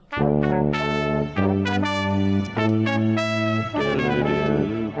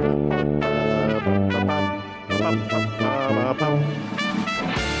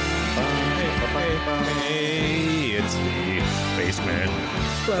Hey, it's the basement.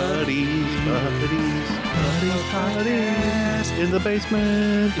 Buddies. In the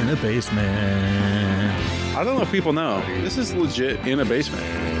basement. In the basement. I don't know if people know. This is legit in a basement.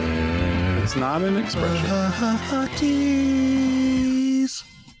 It's not an expression. Buddies.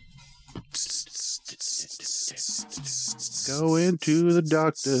 Go into the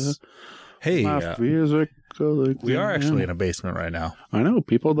doctor. Hey, My fears are we are actually in a basement right now. I know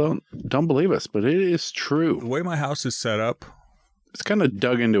people don't believe us, but it is The true. way my house is set up, It's kind of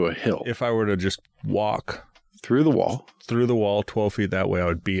dug into a hill if I were to just walk through the wall. through the wall 12 feet that way, I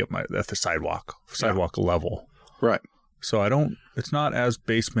would be at the sidewalk level. Right. So it's not as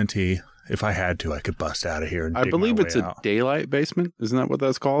basement-y. If I had to, I could bust out of here and I dig believe my it's way a out. daylight basement. Isn't that what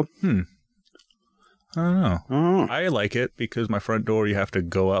that's called? I don't know. Oh. I like it because my front door, you have to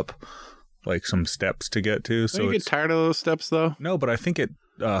go up like some steps to get to. So So you get tired of those steps, though? no, but I think it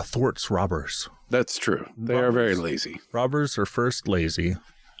thwarts robbers. That's true. They are very lazy. Robbers are first lazy.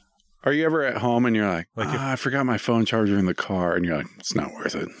 Are you ever at home and you're like, Like I forgot my phone charger in the car, and you're like, it's not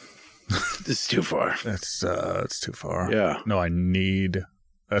worth it. It's too far. It's too far. Yeah. No,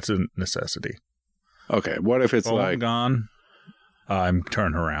 that's a necessity. Okay. What if it's Phone like, gone, I'm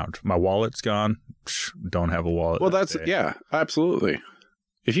turning around. My wallet's gone. Don't have a wallet. well, that that's, day. yeah, absolutely.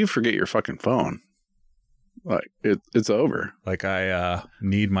 If you forget your fucking phone, like it's over. Like I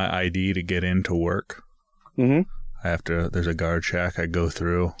need my ID to get into work. Mm-hmm. There's a guard check I go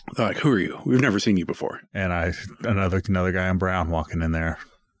through, They're like, who are you? We've never seen you before. and another guy in brown walking in there.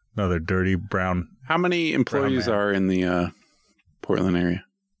 Another dirty brown, How many employees man. are in the Portland area?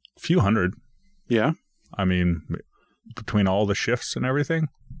 few hundred. Yeah. I mean, between all the shifts and everything,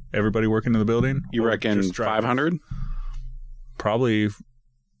 everybody working in the building. You or reckon just drivers? 500? Probably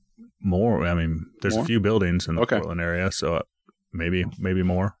more. I mean, there's More? a few buildings in the Okay. Portland area, so maybe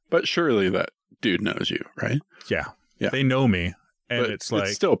more. But surely that dude knows you, right? Yeah. Yeah. They know me, and But it's like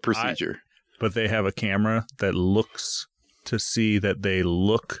still procedure. but they have a camera that looks to see that they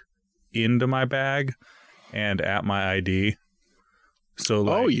look into my bag and at my ID. So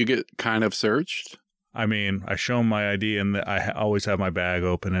like, You get kind of searched? I mean, I show them my ID, and always have my bag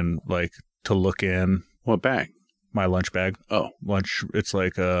open and like to look in What bag? my lunch bag. Oh, Lunch. It's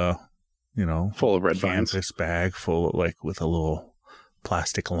like full of red vines. canvas bag full like with a little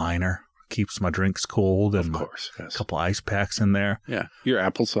plastic liner, keeps my drinks cold, and Of course. a Yes. couple ice packs in there. Yeah. Your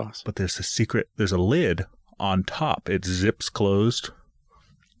applesauce. But there's a lid on top. It zips closed.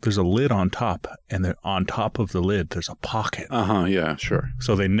 There's a lid on top, and on top of the lid, there's a pocket. Uh-huh. Yeah, sure.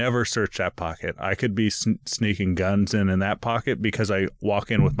 So they never search that pocket. I could be sneaking guns in that pocket because I walk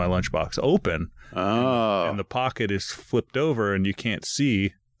in with my lunchbox open, Oh. and the pocket is flipped over, and you can't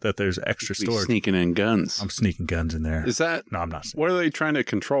see that there's extra Be storage. sneaking in guns. I'm sneaking guns in there. Is that, No, I'm not. what are they trying to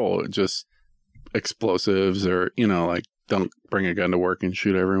control? Just explosives or, like, don't bring a gun to work and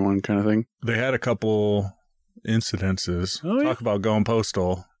shoot everyone kind of thing? They had a couple incidences. Oh, yeah? Talk about going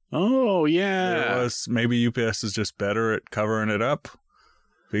postal. Oh, yeah. There was, maybe UPS is just better at covering it up,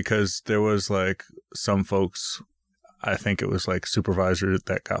 because there was like some folks, I think it was like supervisor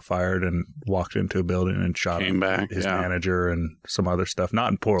that got fired and walked into a building and shot Came back. his Yeah. manager and some other stuff. Not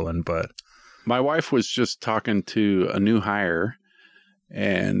in Portland, but My wife was just talking to a new hire,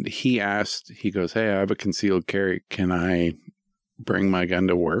 and he goes, hey, I have a concealed carry. Can I bring my gun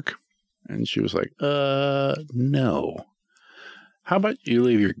to work? And she was like, no. How about you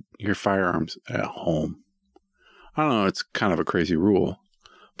leave your firearms at home? I don't know. It's kind of a crazy rule.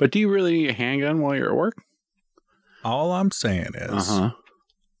 But do you really need a handgun while you're at work? all I'm saying is, Uh-huh.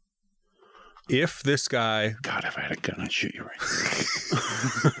 if this guy, God, if I had a gun, I'd shoot you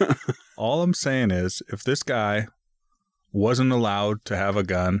right. all I'm saying is, if this guy wasn't allowed to have a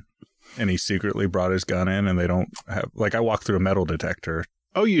gun and he secretly brought his gun in, and they don't have, like, I walk through a metal detector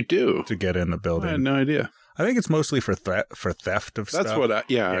Oh, you do? to get in the I had building. no idea. I think it's mostly for theft of stuff. That's what I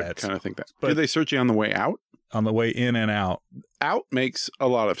it's- kind of think that. but- Do they search you on the way out? on the way in and out. Out makes a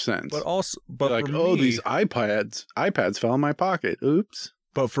lot of sense. But also, like, for oh, me, these iPads fell in my pocket. Oops.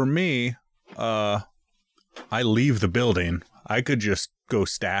 But for me, I leave the building. I could just go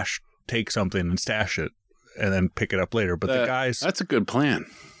take something and stash it, and then pick it up later. But the guys, That's a good plan.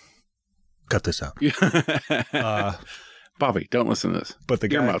 cut this out. Bobby, don't listen to this. But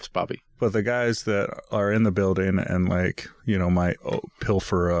the Earmuffs, Bobby. But the guys that are in the building and might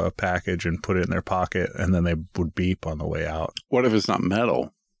pilfer a package and put it in their pocket, and then they would beep on the way out. What if it's not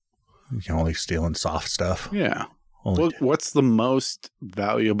metal? You're only stealing soft stuff. Yeah. What's the most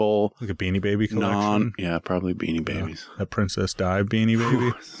valuable like a Beanie Baby collection? Probably Beanie Babies. That Princess Di Beanie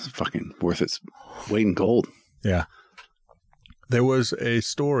Baby. It's fucking worth its weight in gold. Yeah. There was a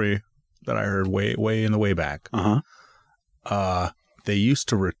story that I heard way in the way back. They used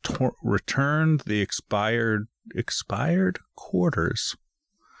to return the expired quarters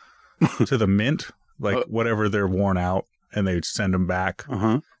to the mint, like whatever they're worn out, and they'd send them back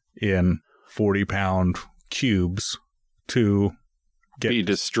in 40-pound cubes to be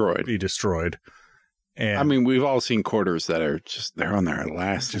destroyed. And I mean, we've all seen quarters that are they're on their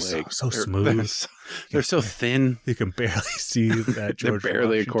last leg. So smooth. They're so thin. You can barely see that. They're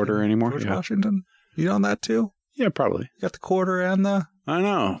barely a quarter anymore. George Washington. You own that too? Yeah, probably. You got the quarter and the... I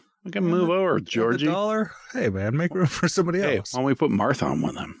know. We can move over, Georgie. The $1. Hey, man, make room for somebody else. Why don't we put Martha on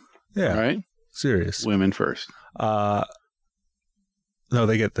with them? Yeah. Right? Serious. Women first. No,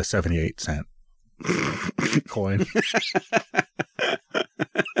 they get the 78-cent coin.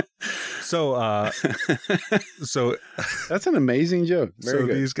 So that's an amazing joke. Very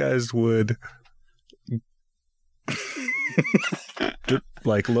good. These guys would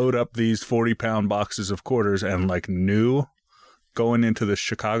like load up these 40-pound boxes of quarters and like new going into the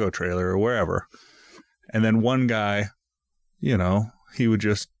Chicago trailer or wherever. And then one guy, you know, he would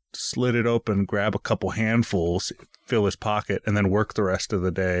just slit it open, grab a couple handfuls, fill his pocket, and then work the rest of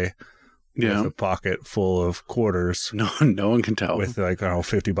the day with a pocket full of quarters. No one can tell. With like, I don't know,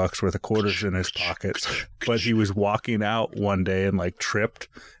 $50 worth of quarters in his pockets. But he was walking out one day and like tripped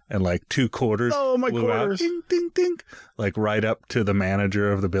and like 2 quarters flew quarters. Out, ding, ding, ding, like right up to the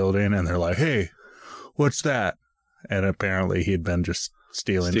manager of the building. And they're like, hey, what's that? And apparently he'd been just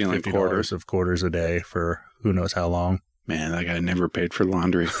stealing $50 of quarters a day for who knows how long. Man, that guy never paid for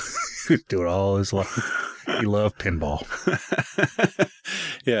laundry. He'd do it all his life. He loved pinball.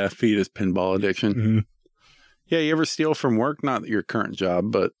 Yeah, feed his pinball addiction. Mm-hmm. Yeah, you ever steal from work? Not your current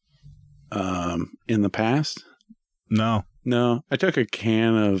job, but in the past? No. I took a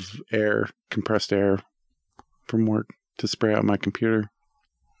can of compressed air from work to spray out my computer.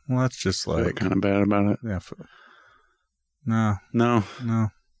 Well, that's just like... kind of bad about it. Yeah. No.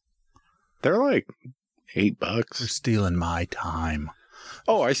 They're like $8. They're stealing my time.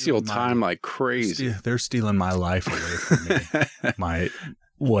 Oh, I steal time like crazy. They're stealing my life away from me. My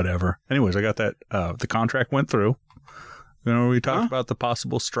whatever. Anyways, I got that. The contract went through. You know, we talked about the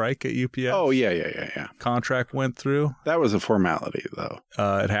possible strike at UPS. Oh, yeah. Contract went through. That was a formality, though.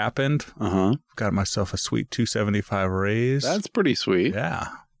 It happened. Got myself a sweet $2.75 raise. That's pretty sweet. Yeah.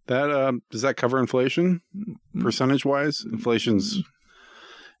 That does that cover inflation percentage-wise? Inflation's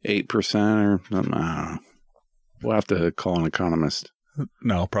 8% or something. I don't know. We'll have to call an economist.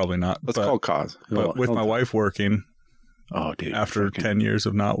 No, probably not. Let's call Cause. But with my wife working, dude, after 10 years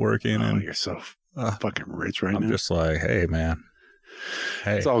of not working, and you're so fucking rich right now. I'm just like, hey, man.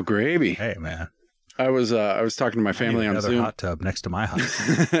 Hey, it's all gravy. Hey, man. I was talking to my family on Zoom. Hot tub next to my hot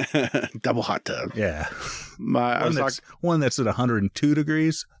tub. Double hot tub. Yeah. One that's at 102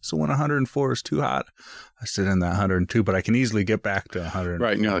 degrees. So when 104 is too hot, I sit in that 102, but I can easily get back to 100.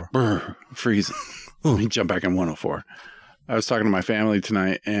 Right. And you're like, brr, freezing. Let me jump back in 104. I was talking to my family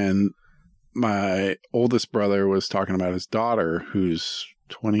tonight, and my oldest brother was talking about his daughter, who's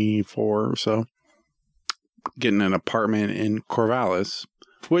 24 or so, getting an apartment in Corvallis,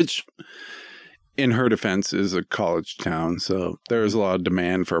 which, in her defense, is a college town. So there's a lot of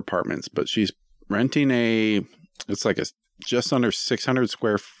demand for apartments, but she's renting it's like a just under 600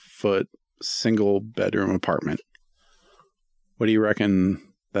 square foot single bedroom apartment. What do you reckon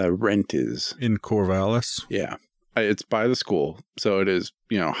the rent is? In Corvallis? Yeah. It's by the school, so it is,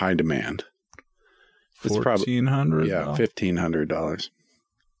 high demand. It's $1,400? Yeah, $1,500.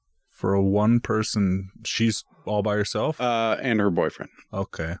 For a one person, she's all by herself? And her boyfriend.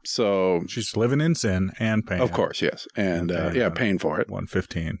 Okay. So she's living in sin and paying. Of course, yes. And paying for it.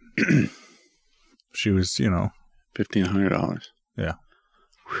 $115. She was, $1,500. Yeah.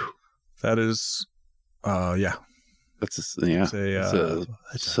 Whew. That is, yeah. It's a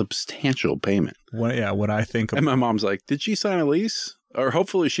substantial payment. When I think of... And my mom's like, did she sign a lease? Or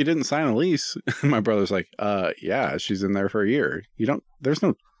hopefully she didn't sign a lease. My brother's like, yeah, she's in there for a year. There's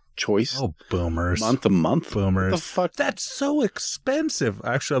no choice. Oh, boomers. Month to month. Boomers. What the fuck? That's so expensive.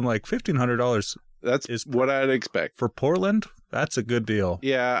 Actually, I'm like, $1,500. That's what I'd expect. For Portland, that's a good deal.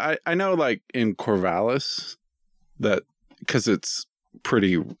 Yeah, I know like in Corvallis, that because it's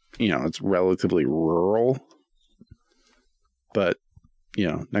pretty, it's relatively rural. But,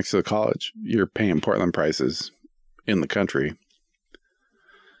 next to the college, you're paying Portland prices in the country.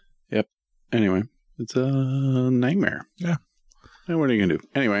 Yep. Anyway, it's a nightmare. Yeah. And what are you going to do?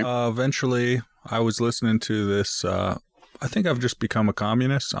 Anyway. Eventually, I was listening to this. I think I've just become a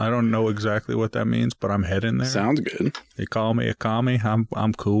communist. I don't know exactly what that means, but I'm heading there. Sounds good. They call me a commie.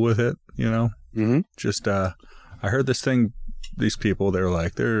 I'm cool with it. Mm-hmm. Just I heard this thing. These people,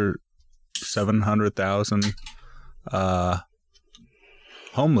 they're 700,000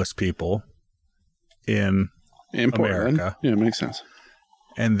 homeless people in Portland. America. Yeah, it makes sense.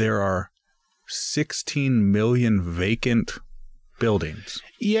 And there are 16 million vacant buildings.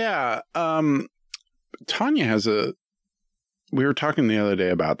 Yeah. Tanya has we were talking the other day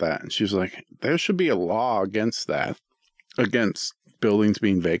about that, and she was like, there should be a law against that, against buildings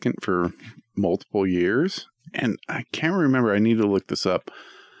being vacant for multiple years. And I can't remember. I need to look this up.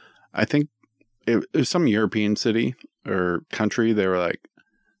 I think it was some European city or country. They were like,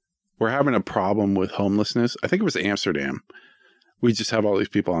 we're having a problem with homelessness. I think it was Amsterdam. We just have all these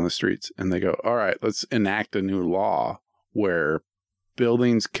people on the streets, and they go, all right, let's enact a new law where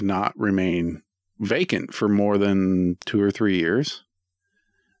buildings cannot remain vacant for more than 2 or 3 years.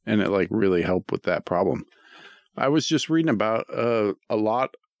 And it really helped with that problem. I was just reading about a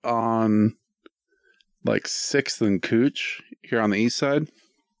lot on 6th and Cooch here on the east side.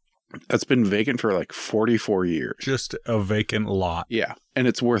 That's been vacant for 44 years. Just a vacant lot. Yeah. And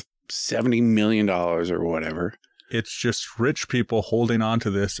it's worth $70 million or whatever. It's just rich people holding on to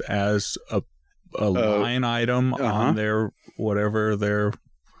this as a line item on their whatever their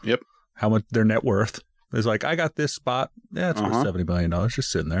how much their net worth. It's like, I got this spot. Yeah, it's worth $70 million.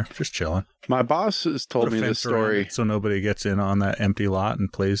 Just sitting there, just chilling. My boss has told me this story. So nobody gets in on that empty lot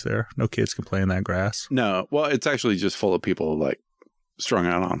and plays there. No kids can play in that grass. No. Well, it's actually just full of people strung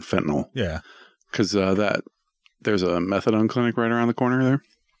out on fentanyl. Yeah. Because there's a methadone clinic right around the corner there.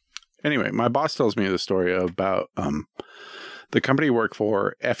 Anyway, my boss tells me the story about the company he worked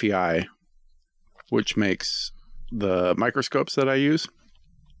for, FEI, which makes the microscopes that I use.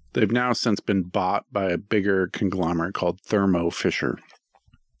 They've now since been bought by a bigger conglomerate called Thermo Fisher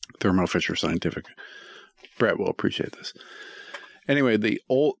Scientific. Brett will appreciate this. Anyway,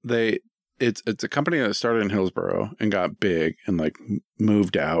 it's a company that started in Hillsboro and got big and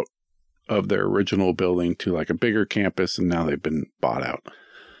moved out of their original building to a bigger campus, and now they've been bought out.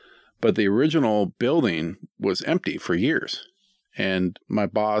 But the original building was empty for years. And my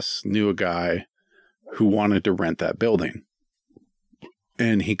boss knew a guy who wanted to rent that building.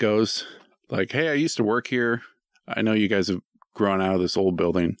 And he goes hey, I used to work here. I know you guys have grown out of this old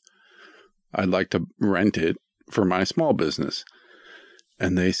building. I'd like to rent it for my small business.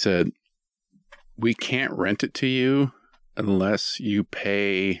 And they said, we can't rent it to you unless you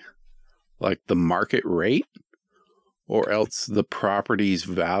pay the market rate, or else the property's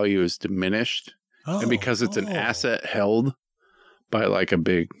value is diminished. And because it's an asset held by a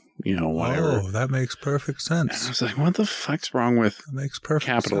big, whatever. Oh, that makes perfect sense. And I was like, what the fuck's wrong with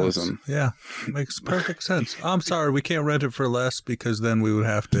capitalism? Sense. Yeah, it makes perfect sense. I'm sorry, we can't rent it for less because then we would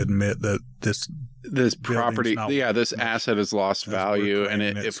have to admit that this property, this asset has lost value, and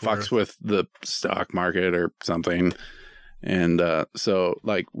it fucks with the stock market or something. And so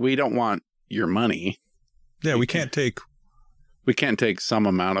we don't want your money. Yeah, we can't take some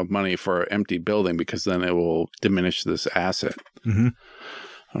amount of money for an empty building because then it will diminish this asset. Mm-hmm.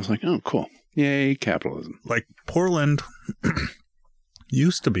 I was like, oh, cool. Yay, capitalism. Portland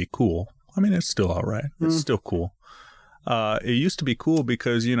used to be cool. I mean, it's still all right. It's still cool. It used to be cool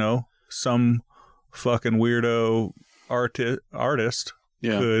because, some fucking weirdo artist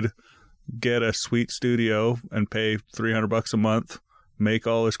could get a sweet studio and pay $300 a month, make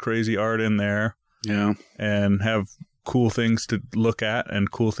all this crazy art in there. Yeah. And have cool things to look at and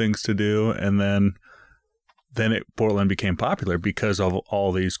cool things to do. And then Portland became popular because of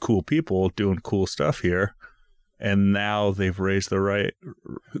all these cool people doing cool stuff here. And now they've raised the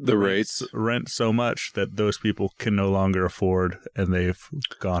rates rent so much that those people can no longer afford, and they've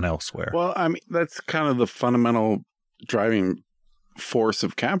gone elsewhere. Well, I mean, that's kind of the fundamental driving force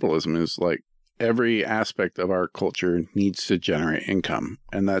of capitalism is every aspect of our culture needs to generate income.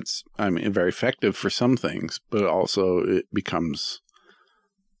 And that's, very effective for some things, but also it becomes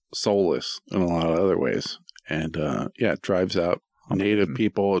soulless in a lot of other ways. And it drives out native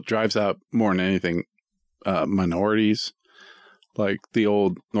people. It drives out more than anything minorities, like the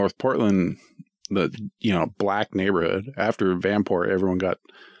old North Portland, the black neighborhood. After Vanport, everyone got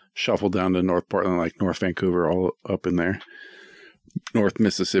shuffled down to North Portland, North Vancouver, all up in there. North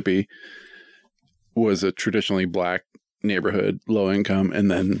Mississippi was a traditionally black neighborhood, low income,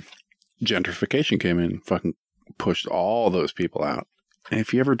 and then gentrification came in and fucking pushed all those people out. And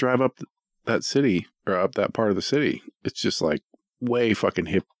if you ever drive up that city or up that part of the city, it's just way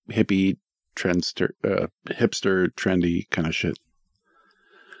fucking hippie, hipster, trendy kind of shit.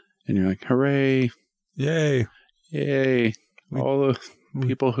 And you're like, hooray. Yay. Yay. All the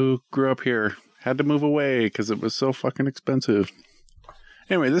people who grew up here had to move away because it was so fucking expensive.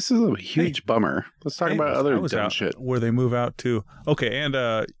 Anyway, this is a huge bummer. Let's talk about other dumb shit. Where they move out to. Okay, and,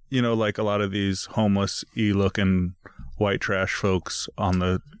 like a lot of these homeless-y looking white trash folks on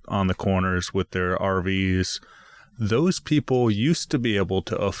the corners with their RVs, those people used to be able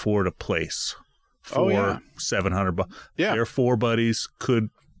to afford a place for $700. Yeah. Their four buddies could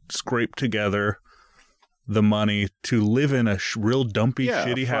scrape together the money to live in a real dumpy,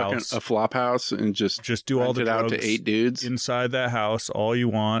 shitty house. A flop house and just do all the drugs drugs out to 8 dudes inside that house, all you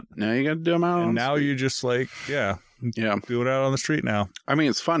want. Now you got to do them out. And now you're just like, do it out on the street now. I mean,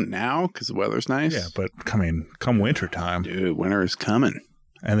 it's fun now because the weather's nice. Yeah, but come wintertime. Dude, winter is coming.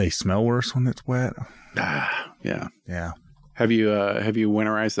 And they smell worse when it's wet. Yeah. Yeah. Have you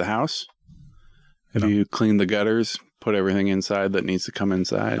winterized the house? Have you cleaned the gutters? Put everything inside that needs to come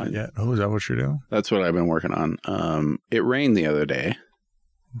inside? Not yet. Oh, is that what you're doing? That's what I've been working on. It rained the other day.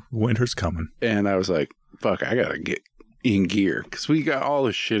 Winter's coming. And I was like, fuck, I got to get in gear. Because we got all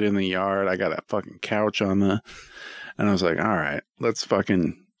this shit in the yard. I got a fucking couch and I was like, all right, let's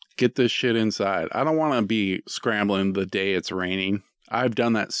fucking get this shit inside. I don't want to be scrambling the day it's raining. I've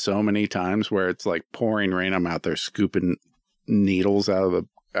done that so many times where it's like pouring rain. I'm out there scooping needles out of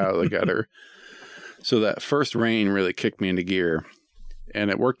the gutter. So that first rain really kicked me into gear,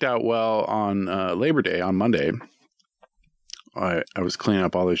 and it worked out well on Labor Day, on Monday. I was cleaning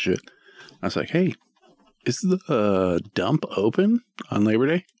up all this shit. I was like, hey, is the dump open on Labor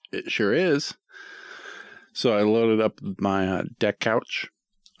Day? It sure is. So I loaded up my deck couch.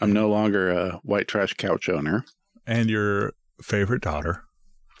 I'm no longer a white trash couch owner. And your favorite daughter,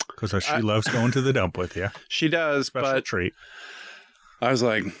 because she loves going to the dump with you. She does, Special treat. I was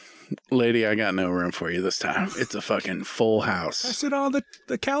like, lady, I got no room for you this time. It's a fucking full house. I sit on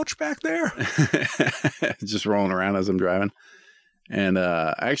the couch back there. Just rolling around as I'm driving. And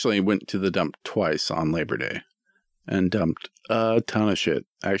I actually went to the dump twice on Labor Day and dumped a ton of shit.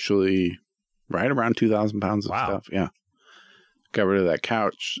 Actually, right around 2,000 pounds of stuff. Yeah. Got rid of that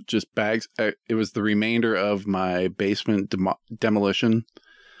couch. Just bags. It was the remainder of my basement demolition.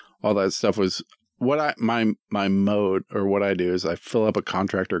 All that stuff was... my mode, or what I do, is I fill up a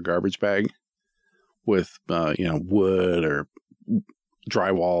contractor garbage bag with wood or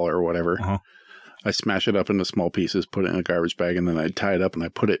drywall or whatever. Uh-huh. I smash it up into small pieces, put it in a garbage bag, and then I tie it up and I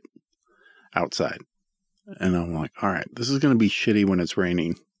put it outside. And I'm like, all right, this is going to be shitty when it's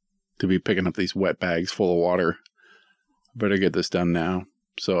raining to be picking up these wet bags full of water. I better get this done now.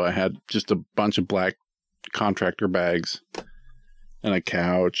 So I had just a bunch of black contractor bags and a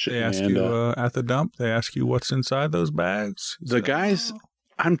couch. They ask you at the dump, they ask you what's inside those bags? The guys,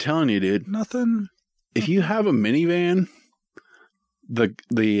 I'm telling you, dude. Nothing. If you have a minivan,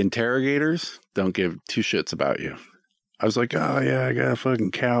 the interrogators don't give two shits about you. I was like, oh, yeah, I got a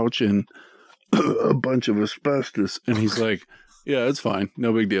fucking couch and a bunch of asbestos. And he's like, yeah, it's fine.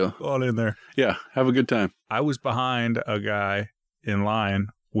 No big deal. All in there. Yeah, have a good time. I was behind a guy in line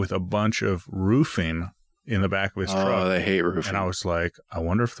with a bunch of roofing in the back of his truck. Oh, they hate roofing. And I was like, I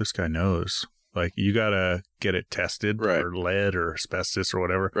wonder if this guy knows. Like, you got to get it tested for lead or asbestos or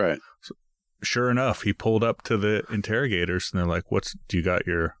whatever. Right. So, sure enough, he pulled up to the interrogators and they're like, do you got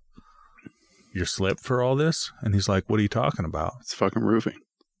your slip for all this? And he's like, what are you talking about? It's fucking roofing.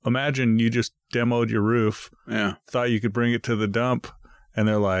 Imagine you just demoed your roof. Yeah. Thought you could bring it to the dump. And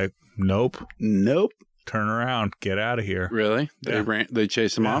they're like, nope. Turn around. Get out of here. Really? They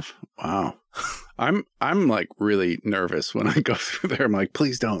chased him off? Wow. I'm like really nervous when I go through there. I'm like,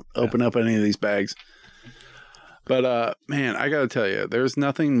 please don't open up any of these bags. But man, I gotta tell you, there's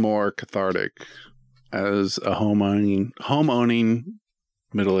nothing more cathartic as a home-owning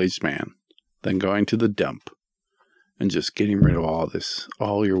middle-aged man than going to the dump and just getting rid of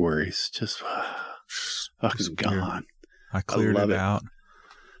all your worries. Just fucking gone. I cleared it out.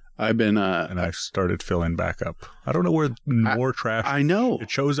 I've been and I started filling back up. I don't know where more trash. I know it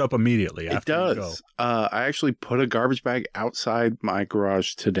shows up immediately. After it does. You go. I actually put a garbage bag outside my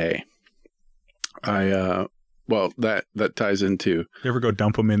garage today. Well, that ties into. You ever go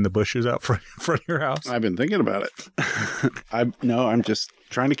dump them in the bushes out front of your house? I've been thinking about it. I'm just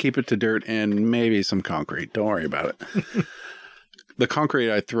trying to keep it to dirt and maybe some concrete. Don't worry about it. The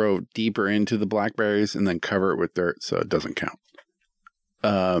concrete I throw deeper into the blackberries and then cover it with dirt so it doesn't count.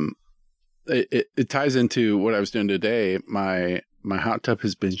 It ties into what I was doing today. My hot tub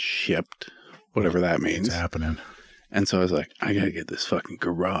has been shipped, whatever that means. It's happening. And so I was like, I gotta get this fucking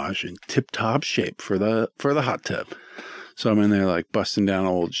garage in tip-top shape for the hot tub. So I'm in there like busting down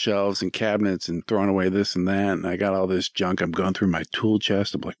old shelves and cabinets and throwing away this and that. And I got all this junk. I'm going through my tool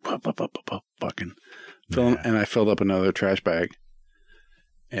chest. I'm like, fucking filling. And I filled up another trash bag.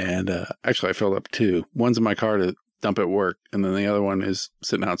 And actually, I filled up 2. One's in my car to dump at work. And then the other one is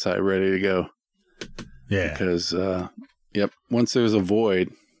sitting outside ready to go. Yeah. Because, once there's a void,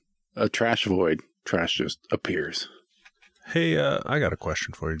 a trash void, trash just appears. Hey, I got a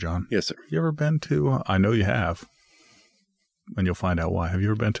question for you, John. Yes, sir. You ever been to, I know you have, and you'll find out why. Have you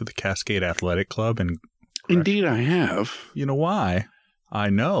ever been to the Cascade Athletic Club? Indeed, I have. You know why? I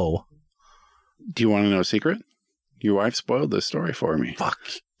know. Do you want to know a secret? Your wife spoiled this story for me. Fuck.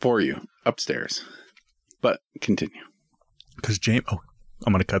 For you, upstairs. But continue. Because Jamie,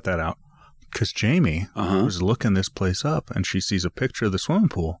 I'm going to cut that out. Because Jamie was looking this place up, and she sees a picture of the swimming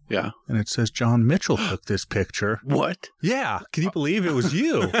pool. Yeah. And it says John Mitchell took this picture. What? Yeah. Can you believe it was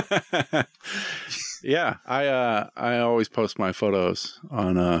you? Yeah. I always post my photos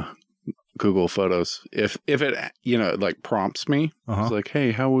on Google Photos. If it, like prompts me, it's like,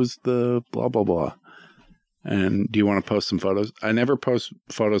 hey, how was the blah, blah, blah? And do you want to post some photos? I never post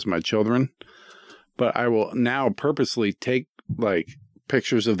photos of my children, but I will now purposely take like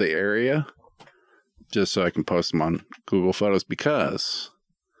pictures of the area just so I can post them on Google Photos because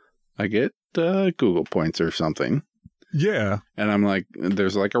I get Google points or something. Yeah. And I'm like,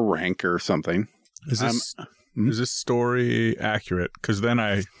 there's like a rank or something. Is this story accurate? Because then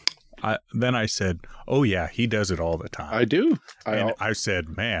I said, oh yeah, he does it all the time. I do. I said,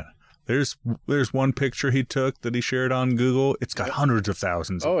 man, there's one picture he took that he shared on Google. It's got hundreds of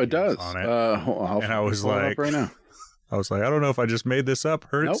thousands. Oh, it does. On it. And I was like, right now. I was like, I don't know if I just made this up,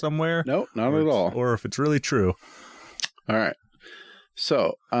 heard it somewhere. Nope, not at all. Or if it's really true. All right.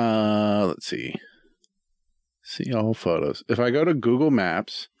 So, let's see. See all photos. If I go to Google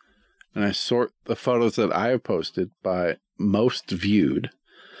Maps and I sort the photos that I have posted by most viewed,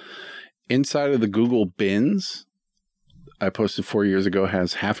 inside of the Google bins, I posted 4 years ago,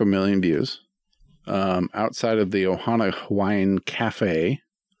 has 500,000 views. Outside of the Ohana Hawaiian Cafe,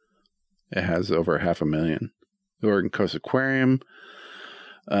 it has over 500,000. The Oregon Coast Aquarium.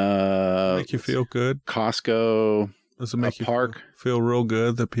 Make you feel good? Costco. Does it make you park. feel real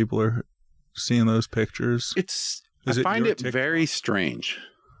good that people are seeing those pictures? I find it very strange.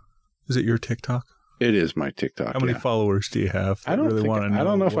 Is it your TikTok? It is my TikTok. How many followers do you have? I don't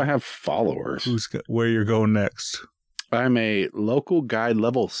know if I have followers. Where you're going next? I'm a local guide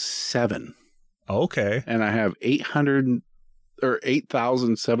level 7. Okay. And I have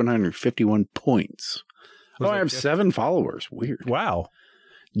 8,751 points. I have 7 followers. Weird. Wow.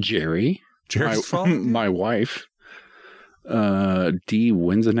 Jerry's following? My wife, Dee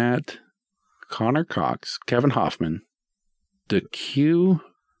Winzenat, Connor Cox, Kevin Hoffman, the Q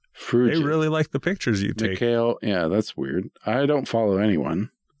Fruit. They really like the pictures you take. Mikhail. Yeah, that's weird. I don't follow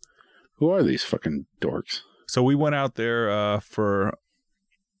anyone. Who are these fucking dorks? So we went out there for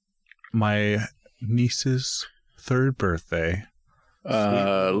my niece's 3rd birthday.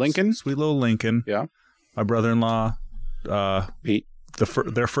 Lincoln? Sweet little Lincoln. Yeah. My brother-in-law, Pete.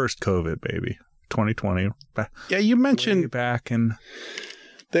 Their first COVID baby, 2020. Yeah, you mentioned back in.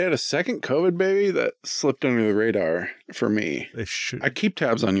 They had a second COVID baby that slipped under the radar for me. They should. I keep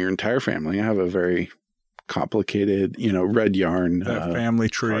tabs on your entire family. I have a very complicated, red yarn. That family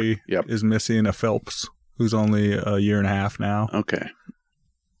tree is missing a Phelps, who's only a year and a half now. Okay.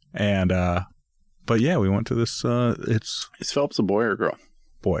 And, but yeah, we went to this, Is Phelps a boy or a girl?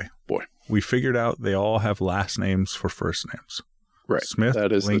 Boy. We figured out they all have last names for first names. Right. Smith,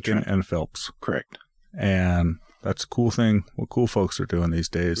 that is Lincoln, and Phelps. Correct. And that's a cool thing. What cool folks are doing these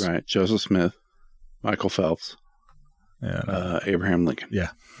days. Right. Joseph Smith, Michael Phelps, and Abraham Lincoln. Yeah.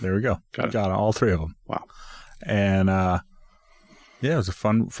 There we go. Got all 3 of them. Wow. And yeah, it was a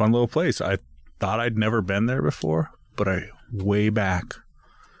fun little place. I thought I'd never been there before, but way back.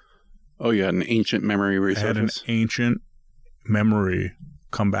 Oh, you had an ancient memory resurface? I had an ancient memory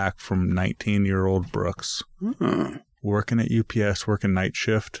come back from 19-year-old Brooks, working at UPS, working night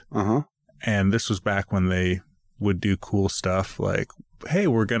shift. And this was back when they would do cool stuff like, hey,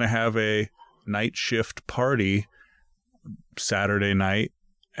 we're going to have a night shift party Saturday night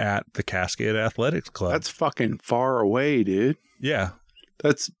at the Cascade Athletics Club. That's fucking far away, dude. Yeah.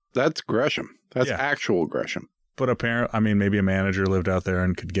 That's Gresham. That's actual Gresham. But apparently, maybe a manager lived out there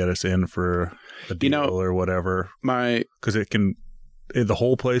and could get us in for a deal or whatever. Because the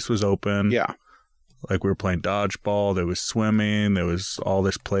whole place was open. Yeah. Like we were playing dodgeball. There was swimming. There was all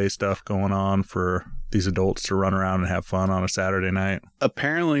this play stuff going on for these adults to run around and have fun on a Saturday night.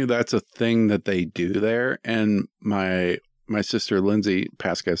 Apparently, that's a thing that they do there. And my sister, Lindsay,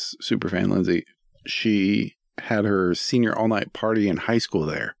 past guest superfan Lindsay, she had her senior all-night party in high school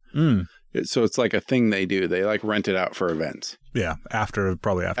there. So it's like a thing they do. They like rent it out for events. Yeah,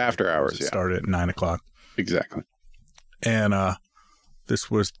 probably after hours. It started at 9 o'clock. Exactly. And this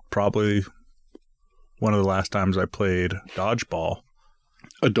was probably one of the last times I played dodgeball.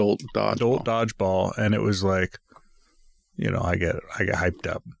 Adult dodgeball. And it was like, I get hyped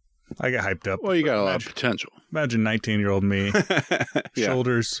up. Well, you got a lot of potential. Imagine 19-year-old me,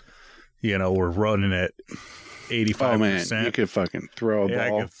 shoulders, we're running at 85%. Oh, man, you could fucking throw a ball. I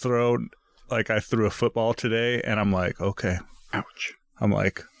could throw, I threw a football today, and I'm like, okay. Ouch. I'm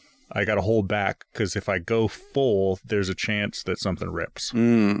like, I got to hold back, because if I go full, there's a chance that something rips.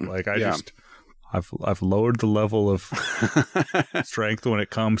 I've lowered the level of strength when it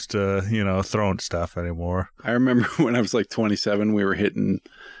comes to, throwing stuff anymore. I remember when I was like 27, we were hitting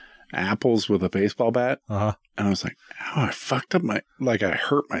apples with a baseball bat. Uh-huh. And I was like, oh, I fucked up I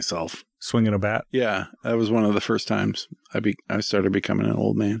hurt myself. Swinging a bat? Yeah. That was one of the first times I started becoming an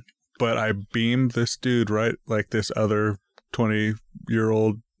old man. But I beamed this dude, right? Like this other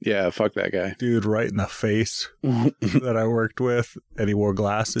 20-year-old. Yeah, fuck that guy. Dude right in the face that I worked with, and he wore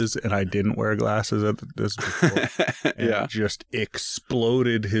glasses, and I didn't wear glasses at this before. And just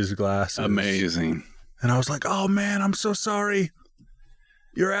exploded his glasses. Amazing. And I was like, oh man, I'm so sorry.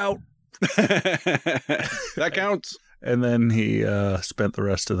 You're out. That counts. And then he spent the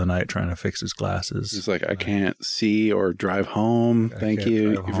rest of the night trying to fix his glasses. He's like, I can't see or drive home. Thank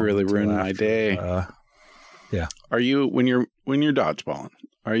you. You've really ruined my day. Yeah. Are you, when you're dodgeballing,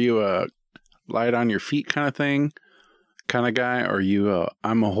 are you a light on your feet kind of thing kind of guy? Or are you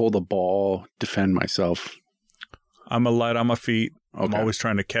I'm a hold the ball, defend myself? I'm a light on my feet. Okay. I'm always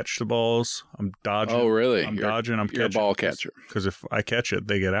trying to catch the balls. I'm dodging. Oh, really? I'm dodging. I'm catching. You're a ball catcher. Because if I catch it,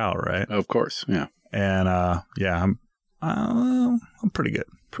 they get out, right? Of course, yeah. And I'm pretty good.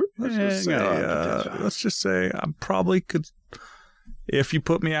 Let's just say I probably could. If you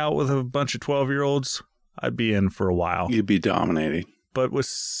put me out with a bunch of 12-year-olds, I'd be in for a while. You'd be dominating. But with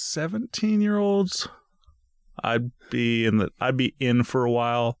 17-year-olds, I'd be in for a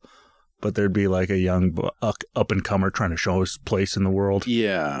while. But there'd be like a young up-and-comer trying to show his place in the world.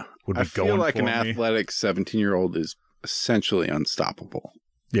 Yeah. I feel like an athletic 17-year-old is essentially unstoppable.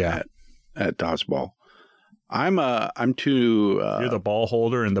 Yeah. At dodgeball. I'm too... You're the ball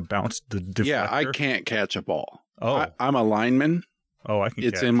holder and the bounce, the deflector? Yeah, I can't catch a ball. Oh. I'm a lineman. Oh, I can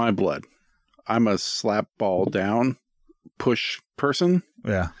It's in my blood. I'm a slap ball down push person.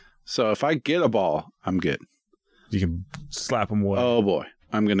 Yeah. So if I get a ball, I'm good. You can slap them away. Oh, boy.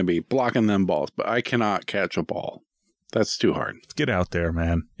 I'm going to be blocking them balls, but I cannot catch a ball. That's too hard. Get out there,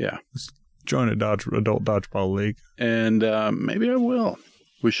 man. Yeah. Let's join a adult dodgeball league. And maybe I will.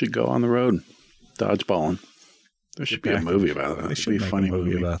 We should go on the road dodgeballing. There should be a movie about that. There should be a funny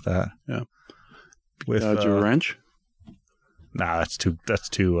movie about that. Yeah. With Dodge a wrench? Nah, that's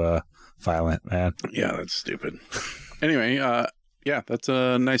too violent, man. Yeah, that's stupid. Anyway, that's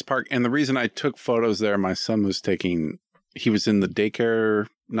a nice park. And the reason I took photos there, my son he was in the daycare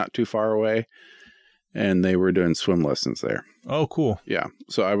not too far away, and they were doing swim lessons there. Oh, cool. Yeah.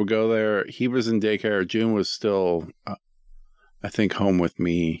 So I would go there. He was in daycare. June was still, I think, home with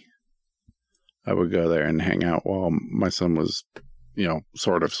me. I would go there and hang out while my son was,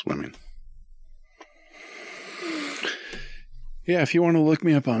 sort of swimming. Yeah, if you want to look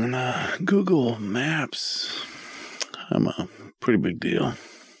me up on Google Maps, I'm a pretty big deal.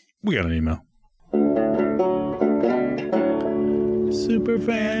 We got an email. Super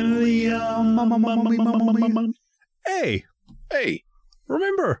fan of the Hey.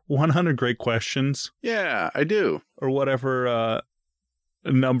 Remember 100 great questions? Yeah, I do. Or whatever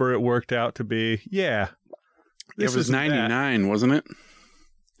number it worked out to be. Yeah. It was 99, wasn't it?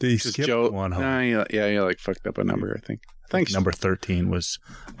 Did you skip 100? Yeah, fucked up a number, I think. Thanks. Number 13 was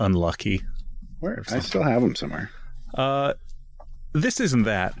unlucky. Where? I still have them somewhere. This isn't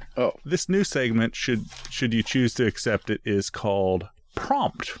that. Oh. This new segment, should you choose to accept it, is called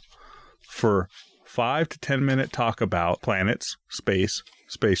Prompt, for 5 to 10 minute talk about planets, space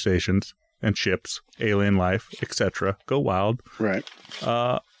stations, and ships, alien life, etc. Go wild. Right.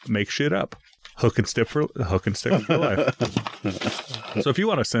 Make shit up. Hook and stick for life. So if you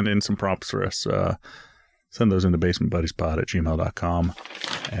want to send in some prompts for us, send those into basementbuddiespod@gmail.com,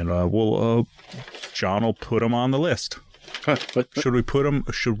 and John will put them on the list. Should we put them?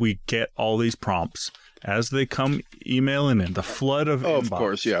 Should we get all these prompts as they come emailing in? The flood of inbox. Of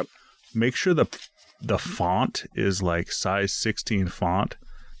course, yeah. Make sure the font is like size 16 font,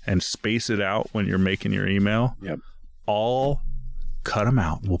 and space it out when you're making your email. Yep. All cut them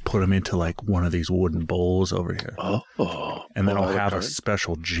out. We'll put them into like one of these wooden bowls over here. Oh. And then I'll have a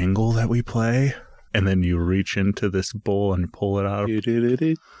special jingle that we play. and then you reach into this bowl and pull it out.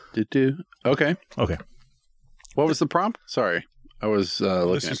 Okay. Okay. What was the prompt? Sorry. I was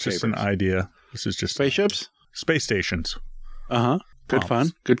looking This at is just papers. an idea. This is just Spaceships? space stations. Uh-huh. Good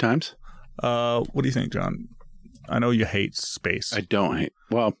fun. Good times. What do you think, John? I know you hate space. I don't hate...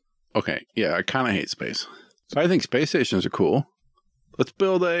 Well, okay. Yeah, I kind of hate space. But I think space stations are cool. Let's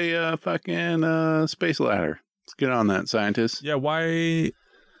build a fucking space ladder. Let's get on that, scientists. Yeah, why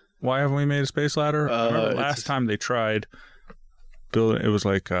haven't we made a space ladder? I remember last time they tried building, it was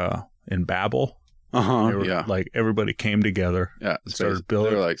like in Babel. Yeah. Like everybody came together. Yeah. Started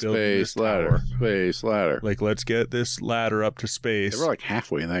building. They were like, space ladder, space ladder. Like, let's get this ladder up to space. They were like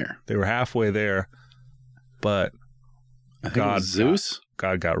halfway there. They were halfway there, but I think it was Zeus?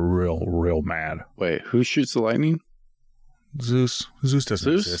 God got real mad. Wait, who shoots the lightning? Zeus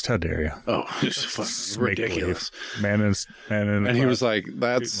doesn't exist. How dare you? Oh, it's fucking ridiculous. Man in and he was like,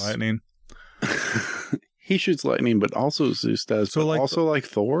 "That's lightning." He shoots lightning, but also Zeus does. So like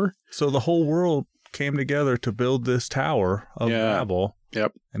Thor. So the whole world came together to build this tower of Babel.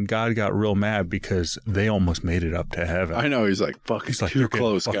 Yep. And God got real mad because they almost made it up to heaven. I know. He's like, "Fuck, it's too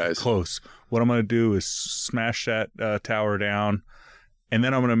close, guys. Close. What I'm going to do is smash that tower down, and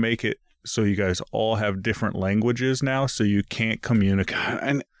then I'm going to make it so you guys all have different languages now, so you can't communicate." God,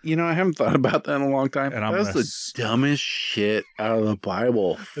 and I haven't thought about that in a long time. And that's the dumbest shit out of the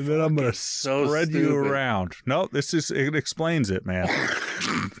Bible. And then I'm going to spread you around. No, it explains it, man.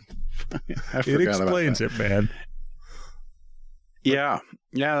 It explains it, man. Yeah,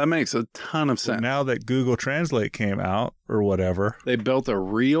 that makes a ton of sense. But now that Google Translate came out or whatever, they built a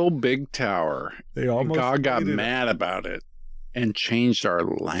real big tower. God got mad about it and changed our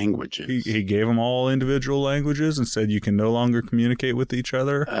languages. He gave them all individual languages and said you can no longer communicate with each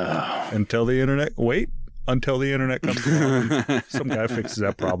other until the internet. Until the internet comes along. Some guy fixes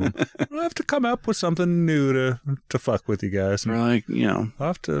that problem. We'll have to come up with something new to fuck with you guys. We're like, I'll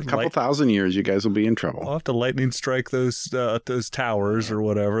have to a couple thousand years, you guys will be in trouble. I'll have to lightning strike those towers or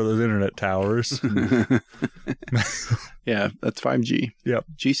whatever, those internet towers. Yeah, that's 5G. Yep.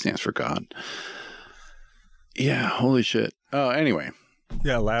 G stands for God. Yeah, holy shit. Oh, anyway.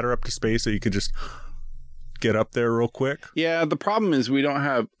 Yeah, ladder up to space so you could just get up there real quick. Yeah, the problem is we don't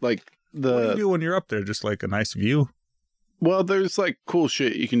have like what do you do when you're up there? Just like a nice view? Well, there's like cool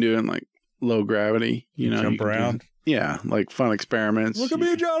shit you can do in like low gravity. Jump around. Like fun experiments. Look at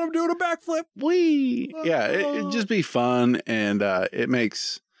me, John. I'm doing a backflip. Whee! Yeah, it'd just be fun. And it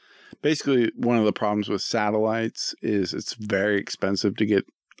makes basically one of the problems with satellites is it's very expensive to get.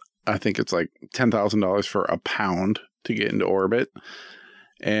 I think it's like $10,000 for a pound to get into orbit.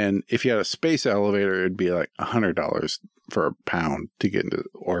 And if you had a space elevator, it'd be like $100 for a pound to get into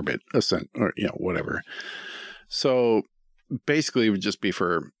orbit, or whatever. So basically, it would just be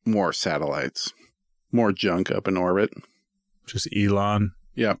for more satellites, more junk up in orbit. Just Elon.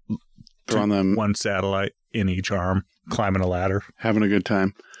 Yeah, throwing them one satellite in each arm, climbing a ladder, having a good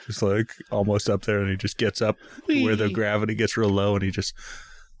time. Just like almost up there, and he just gets up to where the gravity gets real low, and he just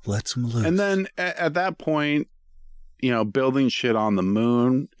lets him loose. And then at that point, building shit on the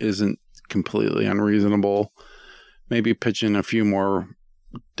moon isn't completely unreasonable. Maybe pitching a few more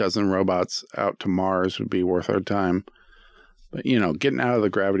dozen robots out to Mars would be worth our time. But, getting out of the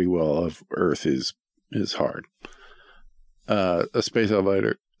gravity well of Earth is hard. A space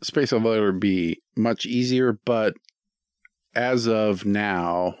elevator would be much easier, but as of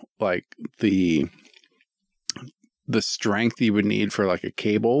now, like the strength you would need for like a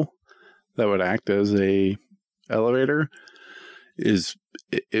cable that would act as a elevator is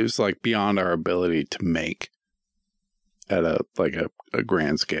like beyond our ability to make at a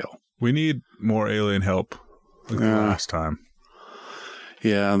grand scale. We need more alien help like last time.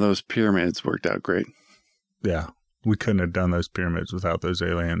 Yeah, those pyramids worked out great. Yeah, we couldn't have done those pyramids without those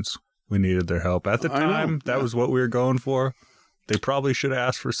aliens. We needed their help. At the time, that was what we were going for. They probably should have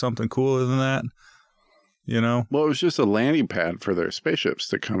asked for something cooler than that. Well, it was just a landing pad for their spaceships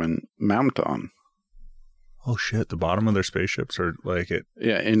to come and mount on. Oh, shit. The bottom of their spaceships are like it.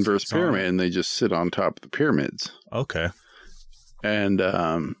 Yeah, inverse pyramid, and they just sit on top of the pyramids. Okay. And,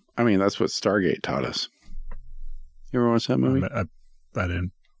 that's what Stargate taught us. You ever watch that movie? I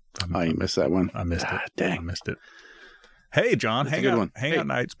didn't. You missed that one? I missed it. Dang. I missed it. Hey, John, Hangout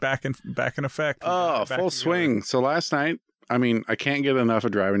Night's back in effect. Oh, full swing. So last night, I can't get enough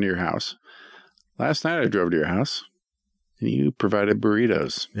of driving to your house. Last night I drove to your house, and you provided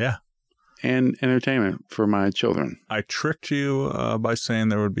burritos. Yeah. And entertainment for my children. I tricked you by saying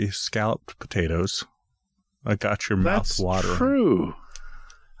there would be scalloped potatoes. I got your mouth watering. That's true.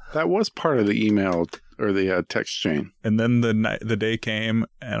 That was part of the email or the text chain. And then the day came,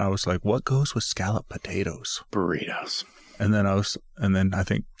 and I was like, "What goes with scalloped potatoes?" Burritos. And then I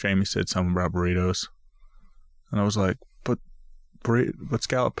think Jamie said something about burritos, and I was like, "But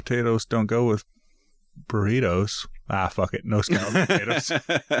scalloped potatoes don't go with burritos." Fuck it, no scalloped potatoes.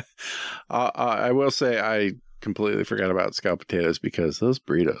 I will say I completely forgot about scalloped potatoes because those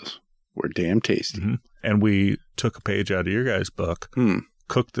burritos were damn tasty. Mm-hmm. And we took a page out of your guys' book,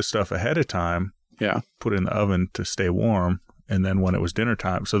 cooked the stuff ahead of time, put it in the oven to stay warm, and then when it was dinner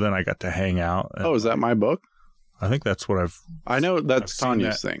time, so then I got to hang out. Oh, is that my book? I think that's what I know that's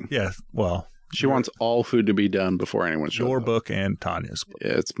Tanya's thing. Yeah, well, she wants all food to be done before anyone shows up. Your book and Tanya's book.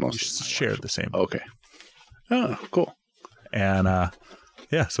 Yeah, it's mostly shared the same book. Okay. Oh, cool. And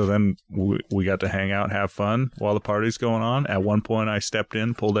so then we got to hang out and have fun while the party's going on. At one point, I stepped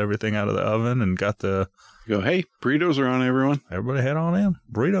in, pulled everything out of the oven, and got the... Go, hey, burritos are on, everyone. Everybody head on in.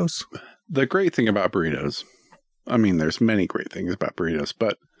 Burritos. The great thing about burritos, I mean, there's many great things about burritos,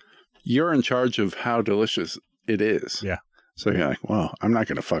 but you're in charge of how delicious it is. Yeah. So you're like, well, I'm not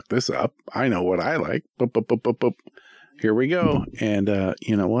going to fuck this up. I know what I like. Boop, boop, boop, boop, boop. Here we go. And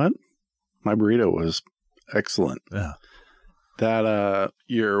you know what? My burrito was excellent. Yeah. That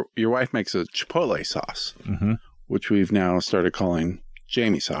your wife makes a chipotle sauce, which we've now started calling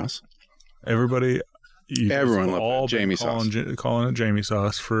Jamie sauce. Everyone loved Jamie sauce. Calling it Jamie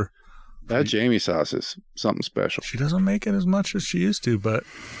sauce for... That Jamie sauce is something special. She doesn't make it as much as she used to, but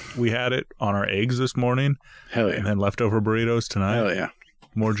we had it on our eggs this morning. Hell yeah. And then leftover burritos tonight. Hell yeah.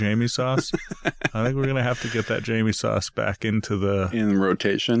 More Jamie sauce. I think we're going to have to get that Jamie sauce back into in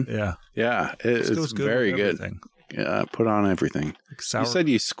rotation. Yeah. Yeah. It's very good. Yeah, put on everything. You said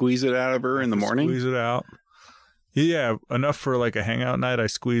you squeeze it out of her in the morning? Squeeze it out. Yeah, enough for like a hangout night. I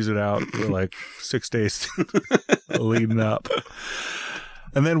squeeze it out for like 6 days leading up.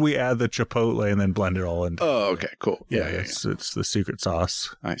 And then we add the chipotle and then blend it all in. Oh, okay, cool. Yeah, it's the secret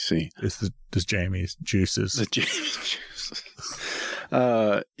sauce. I see. It's the Jamie's juices. The Jamie's juices.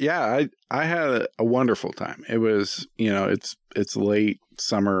 I had a wonderful time. It was, it's late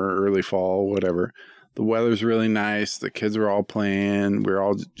summer, early fall, whatever. The weather's really nice. The kids are all playing. We're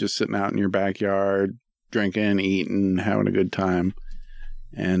all just sitting out in your backyard, drinking, eating, having a good time.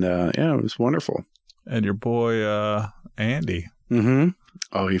 And it was wonderful. And your boy, Andy. Mm-hmm.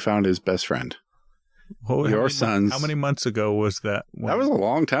 Oh, he found his best friend. Your son's. How many months ago was that? That was a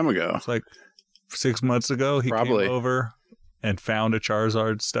long time ago. It's like 6 months ago. He came over and found a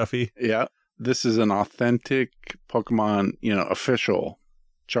Charizard stuffy. Yeah. This is an authentic Pokemon, official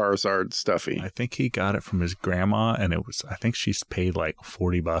Charizard stuffy. I think he got it from his grandma, and I think she's paid like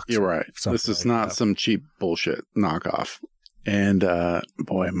 $40. You're right. This is not some cheap bullshit knockoff. And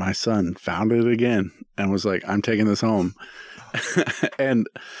boy, my son found it again and was like, I'm taking this home. And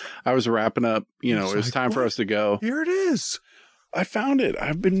I was wrapping up, it was time for us to go. Here it is. I found it.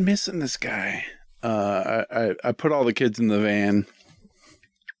 I've been missing this guy. I put all the kids in the van.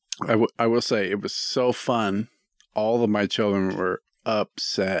 I will say it was so fun. All of my children were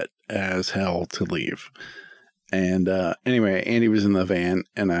upset as hell to leave. And anyway, Andy was in the van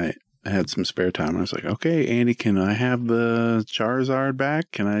and I had some spare time. I was like, okay, Andy, can I have the Charizard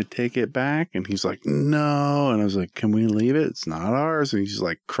back? Can I take it back? And he's like, no. And I was like, can we leave it? It's not ours. And he's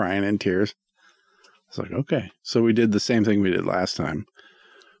like crying in tears. I was like, okay. So we did the same thing we did last time.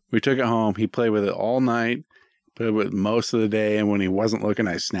 We took it home. He played with it all night, played with it most of the day. And when he wasn't looking,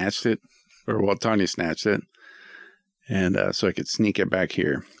 I snatched it, Tanya snatched it. And so I could sneak it back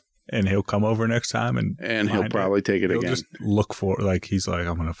here. And he'll come over next time and he'll probably take it he'll again. Just look for he's like,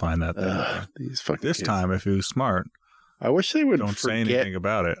 I'm going to find that thing. These fucking this kids. Time, if he was smart, I wish they would don't say anything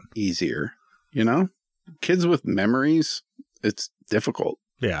about it. Easier, Kids with memories, it's difficult.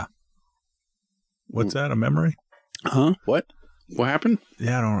 Yeah. What's that? A memory? Huh? What happened?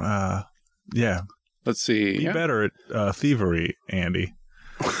 Yeah, I don't. Yeah. Let's see. Be better at thievery, Andy.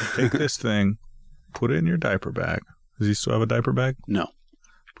 Take this thing, put it in your diaper bag. Does he still have a diaper bag? No.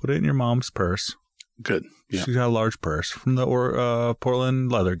 Put it in your mom's purse. Good. Yeah. She's got a large purse from the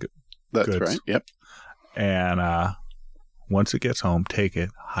Portland leather goods. That's right. Yep. And once it gets home, take it,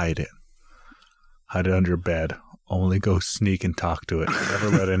 hide it. Hide it under your bed. Only go sneak and talk to it. Never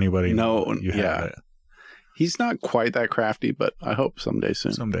let anybody know you have it. He's not quite that crafty, but I hope someday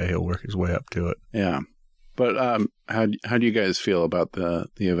soon. Someday he'll work his way up to it. Yeah. But how do you guys feel about the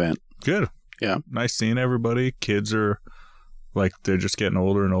event? Good. Yeah. Nice seeing everybody. Kids are like they're just getting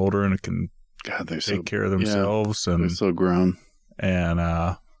older and older and can take care of themselves. And they're so grown. And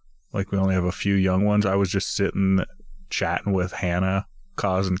like we only have a few young ones. I was just sitting chatting with Hannah,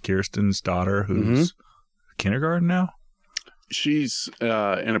 Kaz and Kirsten's daughter, who's kindergarten now. She's in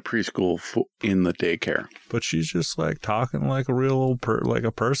a preschool in the daycare. But she's just like talking like a real old like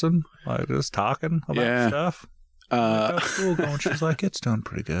a person, like just talking about stuff. Like, how's school going? She's like, it's doing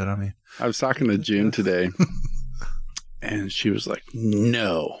pretty good. I mean, I was talking to June today, and she was like,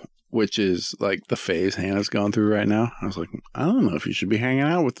 no, which is like the phase Hannah's going through right now. I was like, I don't know if you should be hanging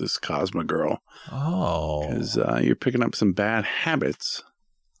out with this Cosma girl. Oh. Because you're picking up some bad habits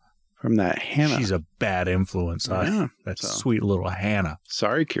from that Hannah. She's a bad influence. Yeah, that sweet little Hannah.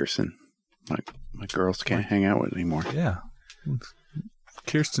 Sorry, Kirsten. My girls can't hang out with anymore. Yeah.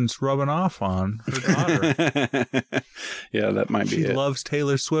 Kirsten's rubbing off on her daughter. Yeah, that might be it. She loves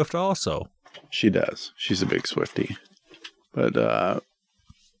Taylor Swift also. She does. She's a big Swiftie. But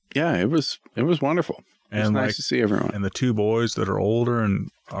yeah, it was wonderful. It was nice to see everyone. And the two boys that are older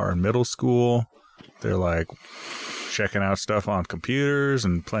and are in middle school, they're like checking out stuff on computers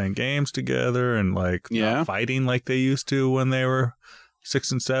and playing games together and like not fighting like they used to when they were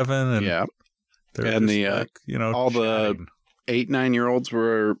 6 and 7. And and the like, all chatting. The 8-9-year-olds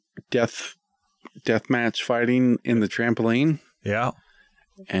were death match fighting in the trampoline. Yeah.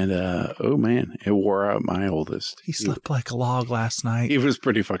 And oh man, it wore out my oldest. He slept like a log last night. He was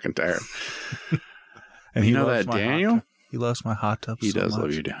pretty fucking tired. And you know that Daniel? He loves my hot tub. He does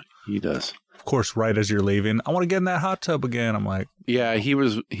love you, Daniel. He does. Of course, right as you're leaving, I want to get in that hot tub again. I'm like, yeah, he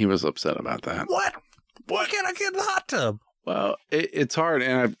was upset about that. What? Why can't I get in the hot tub? Well, it's hard,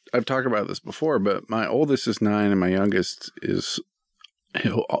 and I've talked about this before, but my oldest is 9 and my youngest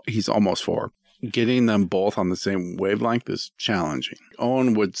he's almost 4. Getting them both on the same wavelength is challenging.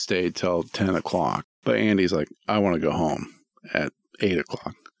 Owen would stay till 10 o'clock, but Andy's like, I want to go home at 8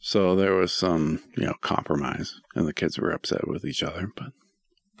 o'clock. So there was some, compromise, and the kids were upset with each other, but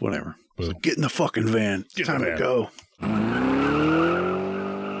whatever. So get in the fucking van. It's time to go.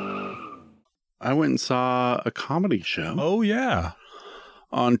 I went and saw a comedy show. Oh, yeah.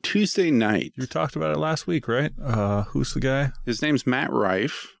 On Tuesday night. You talked about it last week, right? Who's the guy? His name's Matt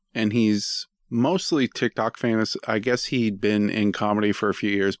Rife, and he's mostly TikTok famous. I guess he'd been in comedy for a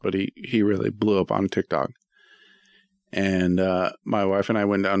few years, but he really blew up on TikTok. And my wife and I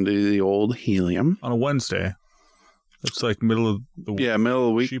went down to the old Helium. On a Wednesday. It's like middle of the week. Yeah, middle of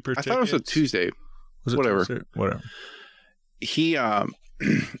the week. Cheaper I thought it was a Tuesday. Was it whatever. Tuesday? Whatever. He,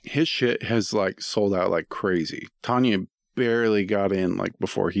 his shit has like sold out like crazy. Tanya barely got in like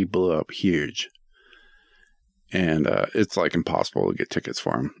before he blew up huge. And it's like impossible to get tickets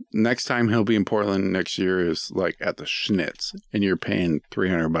for him. Next time he'll be in Portland next year is like at the Schnitz, and you're paying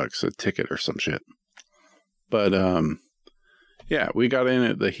 $300 a ticket or some shit. But yeah, we got in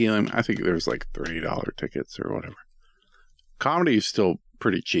at the Helium. I think there was like $30 tickets or whatever. Comedy is still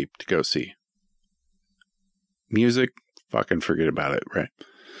pretty cheap to go see. Music, fucking forget about it, right?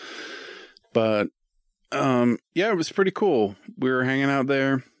 But yeah, it was pretty cool. We were hanging out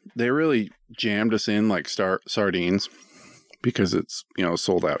there. They really jammed us in like sardines because it's, a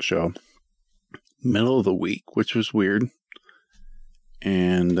sold out show. Middle of the week, which was weird.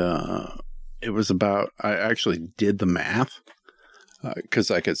 And it was about, I actually did the math because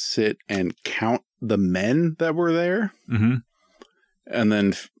I could sit and count the men that were there. Mm-hmm. And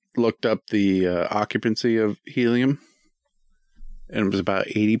then looked up the occupancy of Helium. And it was about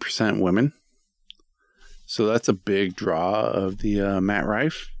 80% women. So that's a big draw of the Matt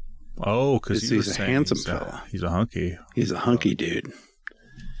Rife. Oh, because he's a handsome fella. He's a hunky. He's a hunky dude.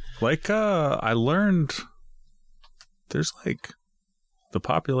 Like, I learned there's like the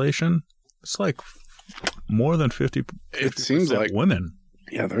population, it's like more than 50%. It seems like women.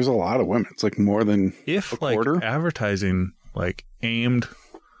 Yeah, there's a lot of women. It's like more than a quarter. Like advertising like aimed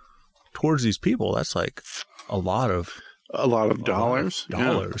towards these people, that's like a lot of dollars.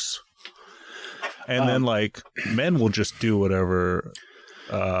 And then like men will just do whatever.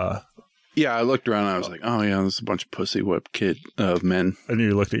 Yeah, I looked around and I was like, oh yeah, there's a bunch of pussy whipped men. And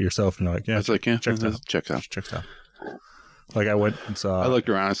you looked at yourself and you're like, yeah. I was like, yeah, checks out. Like I went and saw. I looked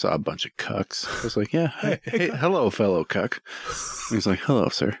around and saw a bunch of cucks. I was like, yeah, hey, hello, fellow cuck. And he's like, hello,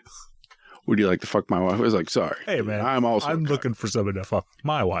 sir. Would you like to fuck my wife? I was like, sorry. Hey, man. I'm looking for somebody to fuck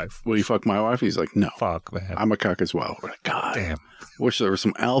my wife. Will you fuck my wife? He's like, no. Fuck, man. I'm a cuck as well. We're like, God damn. Wish there were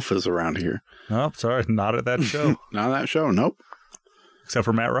some alphas around here. Nope, sorry. Not at that show. Not at that show, nope. Except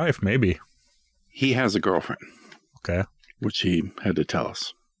for Matt Rife, maybe. He has a girlfriend. Okay. Which he had to tell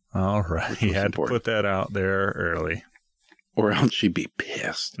us. All right. He had to put that out there early. Or else she'd be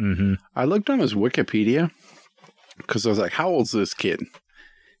pissed. Mm-hmm. I looked on his Wikipedia because I was like, how old's this kid?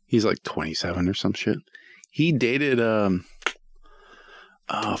 He's like 27 or some shit. He dated,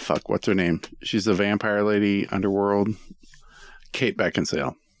 what's her name? She's the vampire lady, Underworld. Kate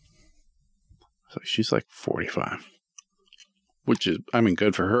Beckinsale. So she's like 45. which is, I mean,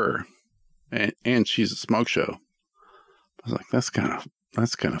 good for her. And she's a smoke show. I was like, that's kind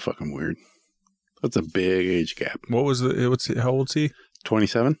of fucking weird. That's a big age gap. How old's he?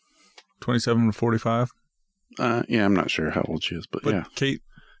 27? 27 to 45? Yeah, I'm not sure how old she is, but yeah. Kate,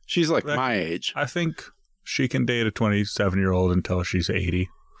 she's like my age. I think she can date a 27-year-old until she's 80.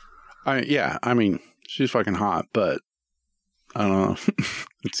 I mean, she's fucking hot, but I don't know.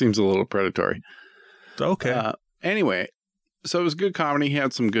 It seems a little predatory. Okay. Anyway, so it was good comedy. He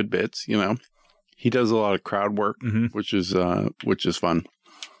had some good bits, you know. He does a lot of crowd work, which is fun.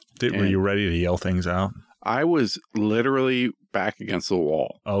 Were you ready to yell things out? I was literally back against the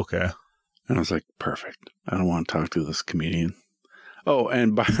wall. Okay. And I was like, perfect. I don't want to talk to this comedian. Oh,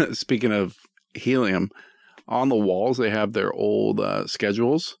 and speaking of helium, on the walls, they have their old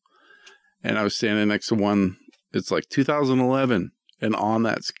schedules. And I was standing next to one. It's like 2011. And on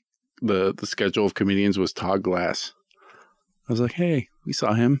that, the schedule of comedians was Todd Glass. I was like, hey, we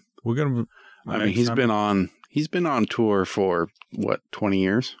saw him. We're going to... I mean, he's been on tour for, 20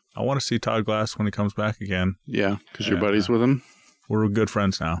 years? I want to see Todd Glass when he comes back again. Yeah, because you're buddies with him? We're good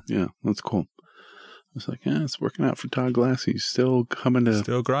friends now. Yeah, that's cool. I was like, yeah, it's working out for Todd Glass. He's still coming to...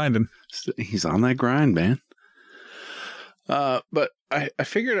 Still grinding. He's on that grind, man. But I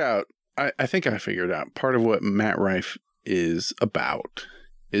figured out, I think I figured out part of what Matt Rife is about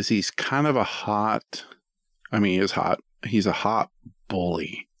is he's kind of he is hot. He's a hot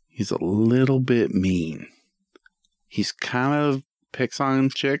bully. He's a little bit mean. He's kind of picks on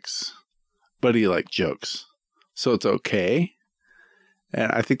chicks, but he like jokes. So it's okay.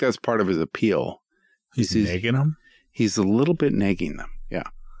 And I think that's part of his appeal. He's nagging them? He's a little bit nagging them. Yeah.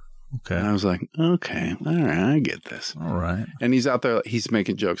 Okay. And I was like, okay, all right, I get this. All right. And he's out there, he's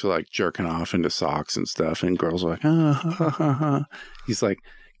making jokes of like jerking off into socks and stuff. And girls are like, ha, ha, ha, ha. He's like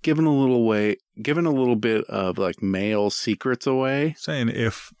giving a little bit of like male secrets away. Saying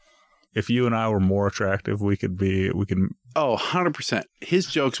if you and I were more attractive, we could. Oh, 100%. His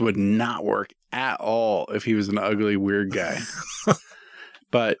jokes would not work at all if he was an ugly, weird guy.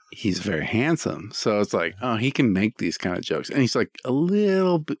 But he's very handsome. So it's like, oh, he can make these kind of jokes. And he's like a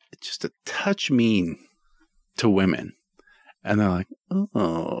little bit, just a touch mean to women. And they're like,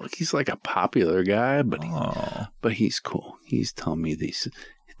 oh, he's like a popular guy, but he's cool. He's telling me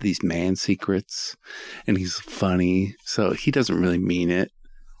these man secrets and he's funny. So he doesn't really mean it.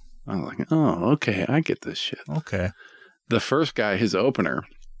 I was like, oh, okay, I get this shit. Okay. The first guy, his opener,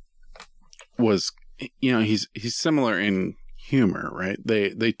 was, he's similar in humor, right?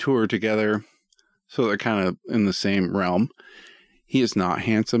 They tour together, so they're kind of in the same realm. He is not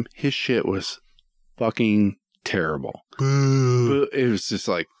handsome. His shit was fucking terrible. Boo. It was just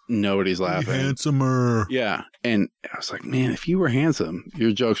like nobody's laughing. Handsomer. Yeah, and I was like, man, if you were handsome,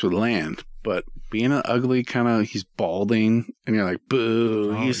 your jokes would land. But being an ugly kind of, he's balding, and you're like,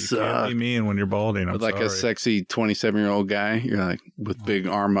 boo, you suck. You can't be mean when you're balding. I'm like sorry. a sexy 27-year-old guy, you're like, with big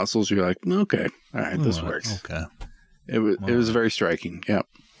arm muscles, you're like, okay, all right, this works. Okay. It was very striking. Yep.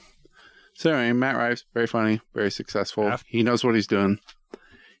 So anyway, Matt Rife, very funny, very successful. He knows what he's doing.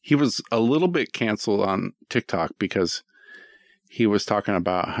 He was a little bit canceled on TikTok because he was talking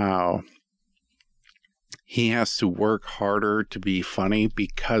about how he has to work harder to be funny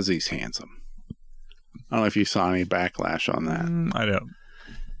because he's handsome. I don't know if you saw any backlash on that. I don't.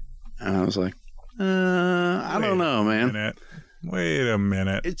 And I was like, I don't know, man. Wait a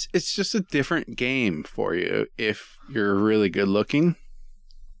minute. It's just a different game for you if you're really good looking.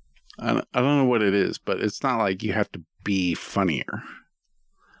 I don't know what it is, but it's not like you have to be funnier.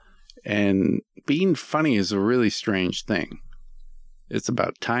 And being funny is a really strange thing. It's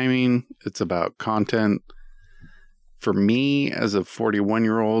about timing. It's about content. For me, as a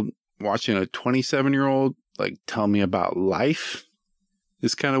 41-year-old, watching a 27-year-old like tell me about life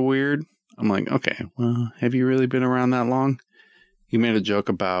is kind of weird. I'm like, okay, well, have you really been around that long? He made a joke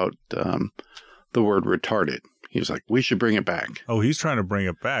about the word retarded. He was like, we should bring it back. Oh, he's trying to bring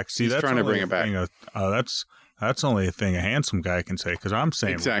it back. See, he's that's trying to bring it back. That's only a thing a handsome guy can say, because I'm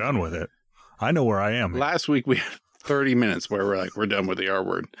saying We're done with it. I know where I am. Last week we had 30 minutes where we're like, we're done with the R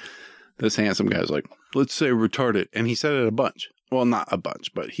word. This handsome guy's like, let's say retarded. And he said it a bunch. Well, not a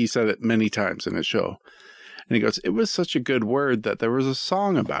bunch, but he said it many times in his show. And he goes, it was such a good word that there was a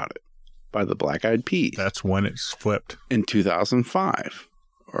song about it by the Black Eyed Peas. That's when it's flipped. In 2005.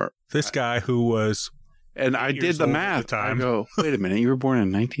 This guy who was... And I did the math. I go, wait a minute, you were born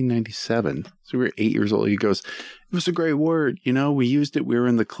in 1997. So we were 8 years old. He goes, it was a great word. We used it. We were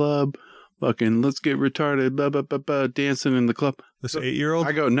in the club. Fucking, let's get retarded, blah, blah, blah, blah, dancing in the club. This 8-year-old?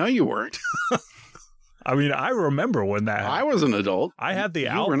 I go, no, you weren't. I mean, I remember when that happened. I was an adult. I had the You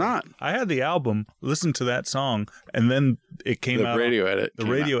album. were not. I had the album, listened to that song, and then it came out. The radio edit. The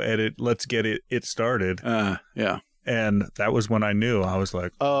radio edit, Let's Get It Started. Yeah. And that was when I knew. I was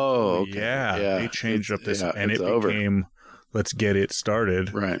like, oh, okay. yeah, they changed up this. And it over. became Let's Get It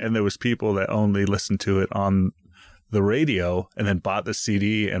Started. Right. And there was people that only listened to it on the radio and then bought the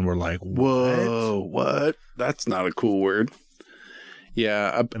CD and were like, whoa, what? That's not a cool word.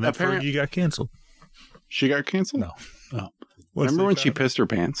 Yeah. And then Fergie got canceled. She got canceled? No. Oh. Remember when she pissed her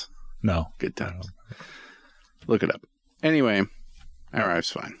pants? No. Good times. Look it up. Anyway,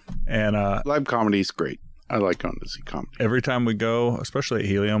 Rife's fine. And live comedy's great. I like going to see comedy. Every time we go, especially at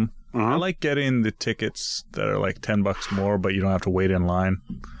Helium, I like getting the tickets that are like $10 more, but you don't have to wait in line.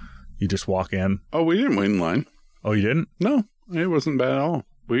 You just walk in. Oh, we didn't wait in line. Oh, you didn't? No, it wasn't bad at all.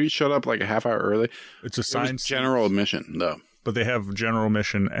 We showed up like a half hour early. It's a sign. General admission, though. But they have general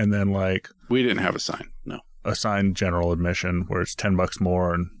admission and then like... We didn't have a sign, no. A signed general admission where it's $10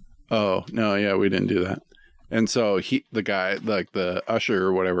 more. And oh, no, yeah, we didn't do that. And so the guy, like the usher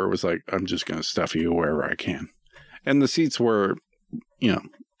or whatever, was like, I'm just going to stuff you wherever I can. And the seats were,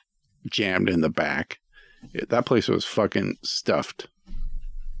 jammed in the back. That place was fucking stuffed.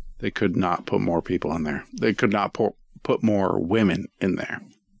 They could not put more people in there. They could not put more women in there.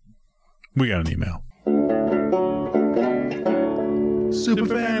 We got an email.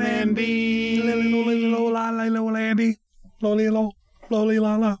 Superfan Andy. Andy.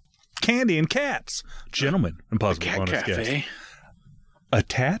 Loli. Candy and cats. Gentlemen and possible Cat bonus Cafe. guests.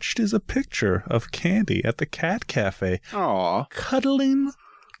 Attached is a picture of Candy at the Cat Cafe. Aw. Cuddling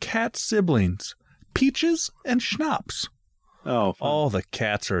cat siblings. Peaches and Schnapps. Oh, fun. All the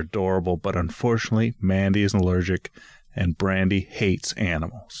cats are adorable, but unfortunately, Mandy is allergic and Brandy hates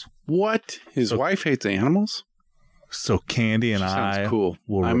animals. What? His wife hates animals? So Candy and I will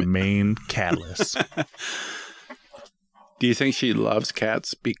remain catless. Do you think she loves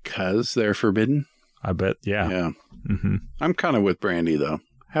cats because they're forbidden? I bet, yeah. Yeah. Mm-hmm. I'm kind of with Brandy, though.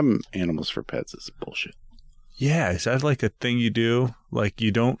 Having animals for pets is bullshit. Yeah, is that like a thing you do? Like,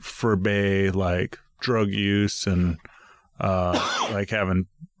 you don't forbade, like, drug use and, like, having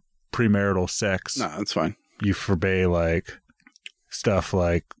premarital sex. No, that's fine. You forbade, like, stuff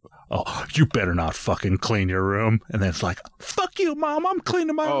like, oh, you better not fucking clean your room. And then it's like, fuck you, Mom, I'm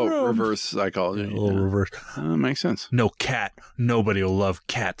cleaning my room. Oh, reverse psychology. A little reverse. Makes sense. No cat. Nobody will love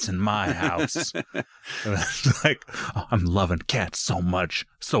cats in my house. And it's like, oh, I'm loving cats so much,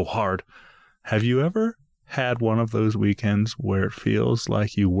 so hard. Have you ever had one of those weekends where it feels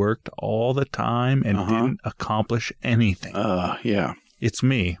like you worked all the time and didn't accomplish anything? Yeah. It's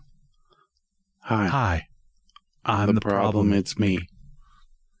me. Hi. I'm the problem. It's me.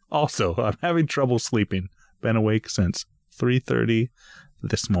 Also, I'm having trouble sleeping. Been awake since 3:30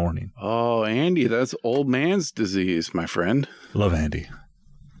 this morning. Oh, Andy, that's old man's disease, my friend. Love Andy.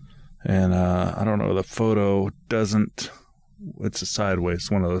 And I don't know, the photo doesn't... It's a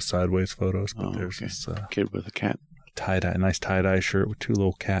sideways, one of those sideways photos, but there's this kid with a cat. Nice tie-dye shirt with two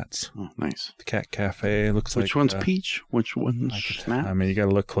little cats. Oh, nice. The Cat Cafe looks Which one's Peach? Which one's Snap? I mean, you got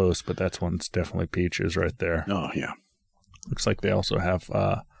to look close, but that's one's definitely Peaches right there. Oh, yeah. Looks like they also have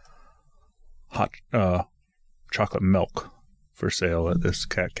hot chocolate milk for sale at this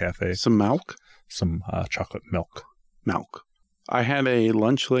Cat Cafe. Some milk? Some chocolate milk. Milk. I had a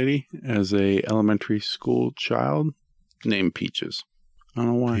lunch lady as a elementary school child named Peaches. I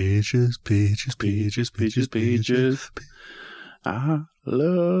don't know why. Peaches. I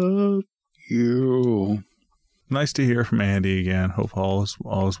love you. Nice to hear from Andy again. Hope all is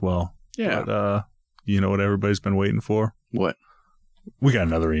well. Yeah. But, you know what everybody's been waiting for? What? We got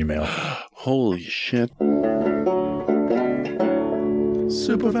another email. Holy shit.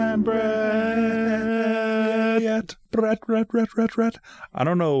 Superfan Brett. I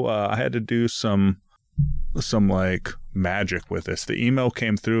don't know. I had to do some like magic with this. The email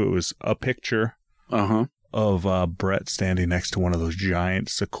came through. It was a picture of Brett standing next to one of those giant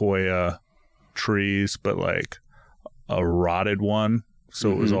sequoia trees, but like a rotted one.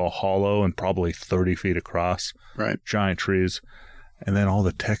 So it was all hollow and probably 30 feet across. Right. Giant trees. And then all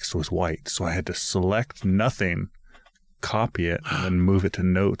the text was white. So I had to select nothing, copy it, and then move it to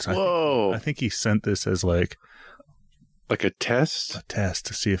notes. Whoa. I think he sent this as like a test? A test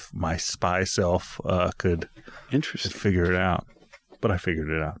to see if my spy self could figure it out. But I figured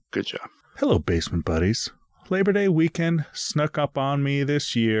it out. Good job. Hello, basement buddies. Labor Day weekend snuck up on me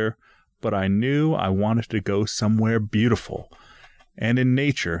this year, but I knew I wanted to go somewhere beautiful and in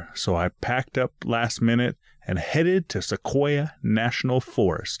nature, so I packed up last minute and headed to Sequoia National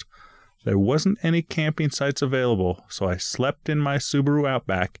Forest. There wasn't any camping sites available, so I slept in my Subaru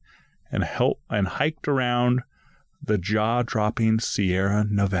Outback and hiked around the jaw-dropping Sierra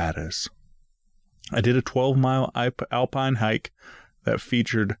Nevadas. I did a 12-mile alpine hike that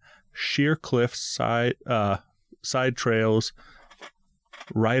featured sheer cliffs, side trails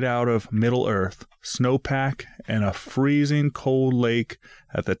right out of Middle Earth, snowpack, and a freezing cold lake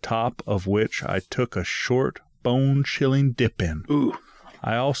at the top of which I took a short, bone-chilling dip in. Ooh.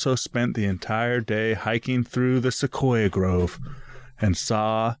 I also spent the entire day hiking through the sequoia grove and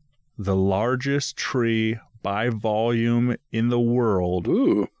saw the largest tree by volume in the world.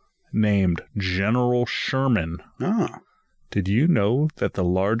 Ooh. Named General Sherman. Ah. Did you know that the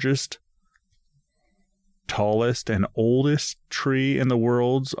largest, tallest, and oldest tree in the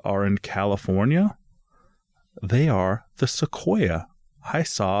world are in California? They are the sequoia. I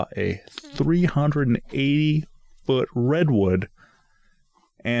saw a 380-foot redwood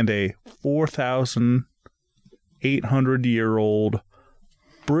and a 4,800-year-old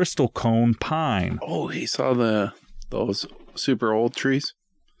bristlecone pine. Oh, he saw those super old trees?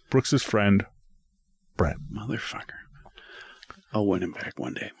 Brooks's friend, Brett. Motherfucker. I'll win him back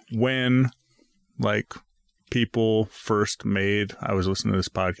one day. When, people first made, I was listening to this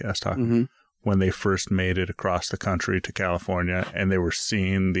podcast talking, when they first made it across the country to California, and they were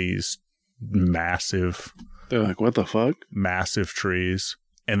seeing these massive... They're like, what the fuck? Massive trees,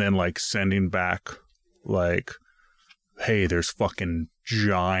 and then, sending back, hey, there's fucking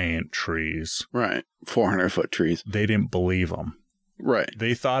giant trees. Right. 400-foot trees. They didn't believe them. Right.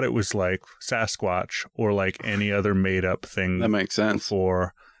 They thought it was like Sasquatch or any other made up thing. That makes sense.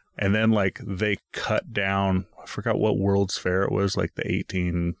 Before. And then they cut down, I forgot what World's Fair it was, the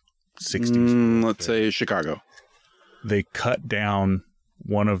 1860s. Let's say Chicago. They cut down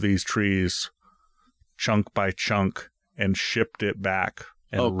one of these trees chunk by chunk and shipped it back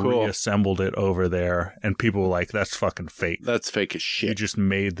and reassembled it over there. And people were like, that's fucking fake. That's fake as shit. You just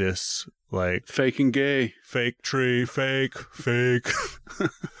made this fake and gay. Fake tree, fake.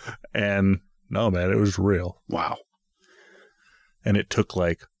 And no, man, it was real. Wow. And it took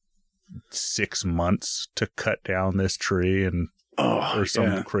 6 months to cut down this tree or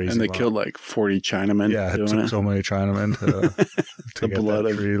some crazy. And they killed 40 Chinamen. Yeah, it took so many Chinamen to get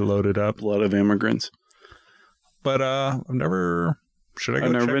that tree loaded up. Blood of immigrants. But I've never. Should I go?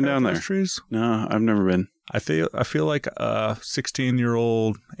 I've never check been out down those there. Trees? No, I've never been. I feel like a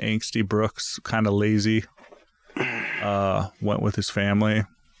 16-year-old angsty Brooks, kind of lazy, went with his family.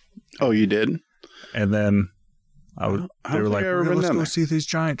 Oh, you did? And then they were like, let's go see these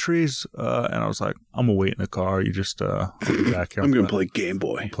giant trees. And I was like, I'm going to wait in the car. You just I'll be back here. I'm going to play Game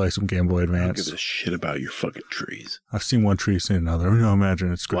Boy. Play some Game Boy Advance. I don't give a shit about your fucking trees. I've seen one tree, seen another.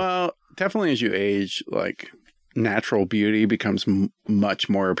 Imagine it's great. Well, definitely as you age, natural beauty becomes much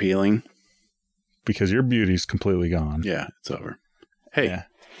more appealing. Because your beauty's completely gone. Yeah, it's over. Hey. Yeah.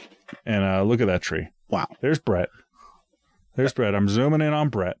 And look at that tree. Wow. There's Brett. I'm zooming in on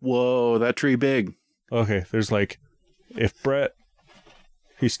Brett. Whoa, that tree big. Okay, there's if Brett,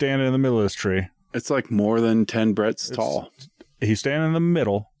 he's standing in the middle of this tree. It's more than 10 Bretts tall. He's standing in the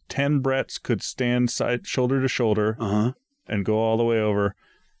middle. 10 Bretts could stand shoulder to shoulder and go all the way over.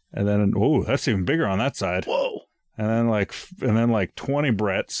 And then, that's even bigger on that side. Whoa. And then 20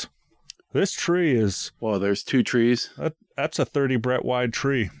 Bretts. This tree is... Whoa, there's 2 trees? That's a 30 Brett wide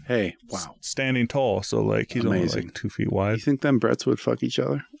tree. Hey, wow. Standing tall. So, he's amazing. Only 2 feet wide. You think them Bretts would fuck each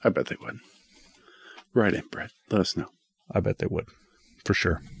other? I bet they would. Right in, Brett. Let us know. I bet they would. For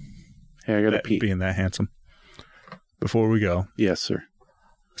sure. Hey, I gotta pee. Being that handsome. Before we go. Yes, sir.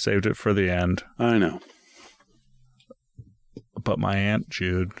 Saved it for the end. I know. But my Aunt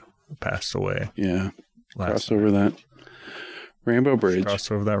Jude passed away. Yeah. Crossed over that Rainbow Bridge.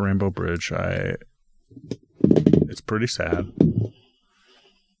 Crossed over that Rainbow Bridge. It's pretty sad.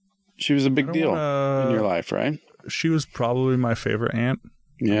 She was a big deal in your life, right? She was probably my favorite aunt.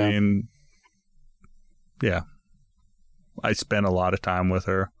 Yeah. I mean, yeah. I spent a lot of time with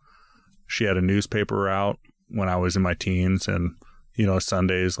her. She had a newspaper out when I was in my teens, and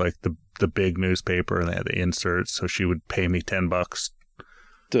Sundays, the big newspaper, and they had the inserts, so she would pay me $10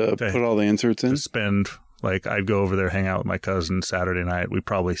 to put all the inserts in. To spend, I'd go over there, hang out with my cousin Saturday night. We'd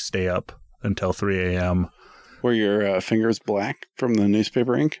probably stay up until 3 a.m. Were your fingers black from the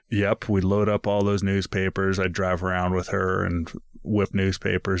newspaper ink? Yep, we'd load up all those newspapers. I'd drive around with her and whip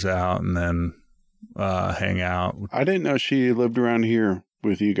newspapers out, and then hang out. I didn't know she lived around here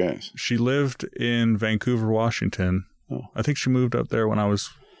with you guys. She lived in Vancouver, Washington. Oh. I think she moved up there when I was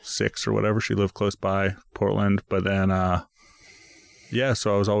 6 or whatever. She lived close by Portland, but then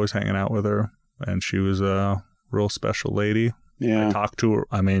so I was always hanging out with her, and she was a real special lady. Yeah. I talked to her.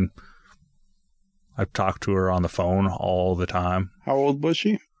 I mean, I've talked to her on the phone all the time. How old was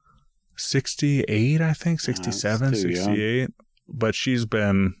she? 68, I think, 67, that's too 68. young. But she's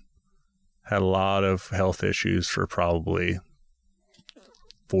had a lot of health issues for probably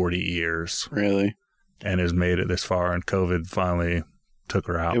 40 years. Really? And has made it this far, and COVID finally took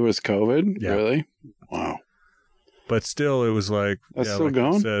her out. It was COVID? Yeah. Really? Wow. But still, it was like... That's yeah, still like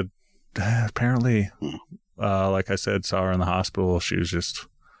going? I said, apparently, Hmm. like I said, saw her in the hospital. She was just,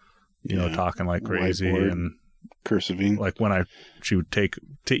 you know, talking like crazy. Whiteboard. And Cursiving. like she would take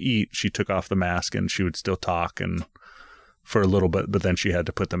to eat, she took off the mask and she would still talk and for a little bit, but then she had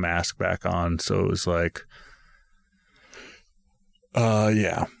to put the mask back on. So it was like,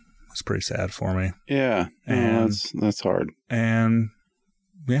 yeah, it's pretty sad for me. Yeah. And that's hard. And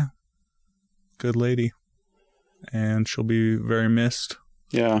yeah, good lady. And she'll be very missed.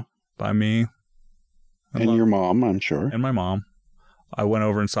 Yeah. By me. And your mom, I'm sure. And my mom. I went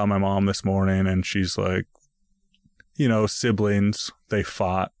over and saw my mom this morning, and she's like, you know, siblings, they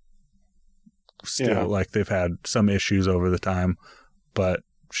fought still, like they've had some issues over the time, but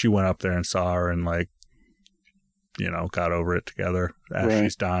she went up there and saw her and like, you know, got over it together as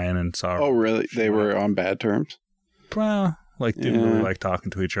she's dying and saw her. Oh, really? They were on bad terms? Well, like didn't really like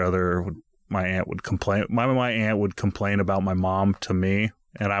talking to each other. My aunt would complain. My aunt would complain about my mom to me,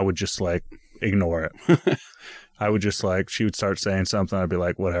 and I would just like ignore it. I would just like, she would start saying something. I'd be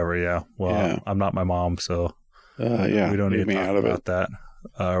like, whatever. Yeah. Well, I'm not my mom. So we don't need to talk about that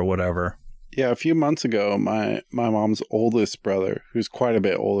or whatever. Yeah. A few months ago, my mom's oldest brother, who's quite a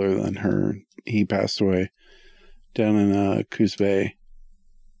bit older than her, he passed away down in Coos Bay.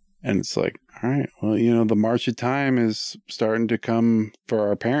 And it's like, all right, well, you know, the march of time is starting to come for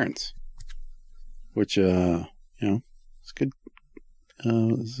our parents, which, you know, it's good.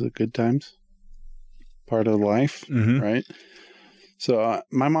 This is a good times. Part of life, right? So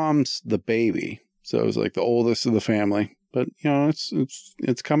my mom's the baby, so it was like the oldest of the family. But you know,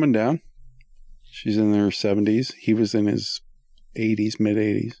 it's coming down. She's in her 70s. He was in his 80s, mid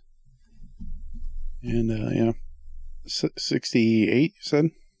 80s, and you know, 68. You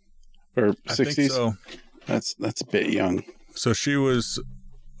said, or 60s? I think so. That's a bit young. So she was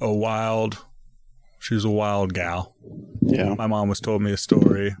a wild gal. Yeah. My mom was told me a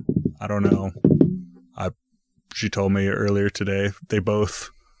story. I don't know. She told me earlier today, they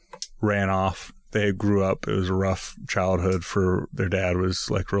both ran off. They grew up. It was a rough childhood for their dad was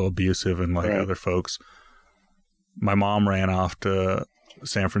like real abusive and like other folks. My mom ran off to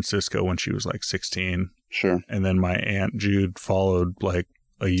San Francisco when she was like 16. Sure. And then my Aunt Jude followed like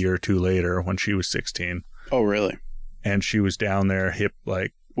a year or two later when she was 16. Oh, really? And she was down there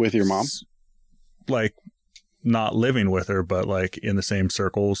like with your mom? Like not living with her, but like in the same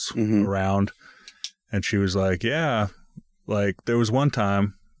circles around. And she was like, yeah, like there was one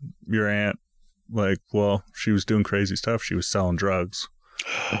time your aunt, like, well, she was doing crazy stuff. She was selling drugs.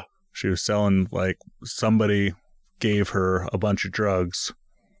 She was selling, like, somebody gave her a bunch of drugs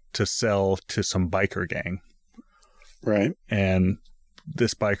to sell to some biker gang. Right. And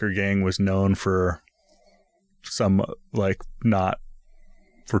this biker gang was known for some, like, not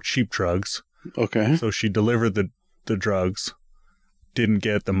for cheap drugs. Okay. So she delivered the drugs, didn't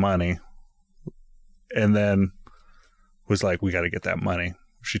get the money, and then was like, we got to get that money.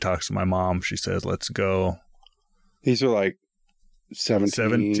 She talks to my mom. She says, let's go. These are like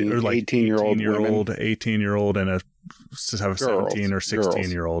 17 or like 18-year-old women. 18-year-old and a 17 or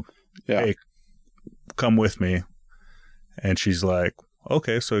 16-year-old. Yeah. Hey, come with me. And she's like,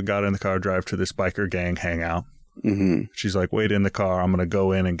 okay. So we got in the car, drive to this biker gang hangout. Mm-hmm. She's like, wait in the car. I'm going to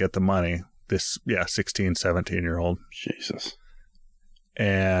go in and get the money. This, 16, 17-year-old. Jesus.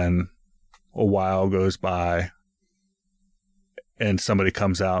 And a while goes by and somebody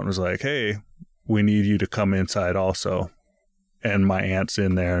comes out and was like, hey, we need you to come inside also. And my aunt's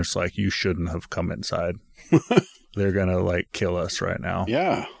in there. And it's like, you shouldn't have come inside. They're going to like kill us right now.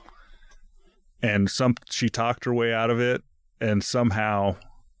 Yeah. And she talked her way out of it. And somehow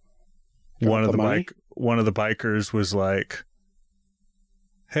one of the bikers was like,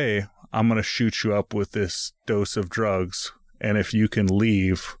 hey, I'm going to shoot you up with this dose of drugs. And if you can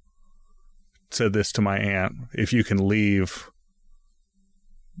leave, said this to my aunt, if you can leave,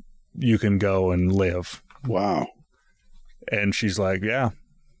 you can go and live. Wow. And she's like, yeah.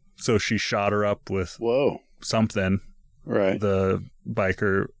 So she shot her up with something. Right. The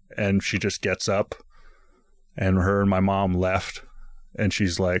biker, and she just gets up, and her and my mom left. And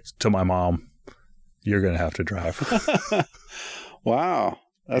she's like to my mom, you're going to have to drive. Wow.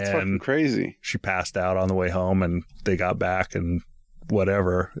 That's fucking crazy. She passed out on the way home, and they got back and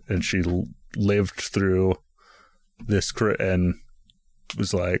whatever. And she lived through this and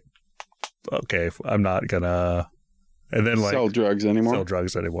was like, okay, I'm not gonna And then like sell drugs anymore. sell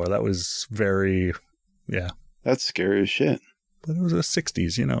drugs anymore. That was very, That's scary as shit. but it was the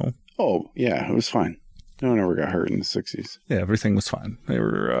 60s, you know. Oh, yeah, it was fine. No one ever got hurt in the 60s. Yeah, everything was fine. They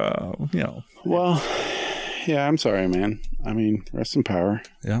were, Well, yeah, I'm sorry, man. I mean, rest in power.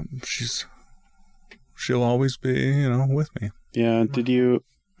 yeah, she'll always be, with me. Yeah,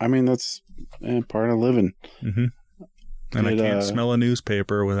 I mean, that's part of living. Mm-hmm. And I can't smell a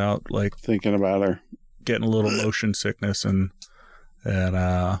newspaper without like thinking about her. Getting a little motion sickness and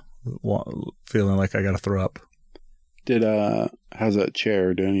feeling like I got to throw up. How's that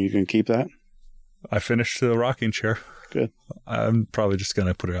chair doing? You can keep that? I finished the rocking chair. Good. I'm probably just going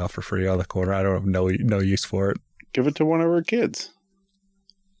to put it out for free on the corner. I don't have no use for it. Give it to one of her kids.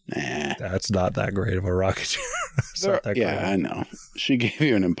 Nah. That's not that great of a rocking chair. I know. She gave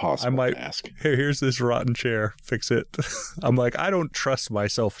you an impossible task. Here's this rotten chair. Fix it. I'm like, I don't trust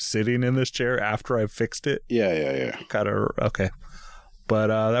myself sitting in this chair after I've fixed it. Yeah. Kind of, okay. But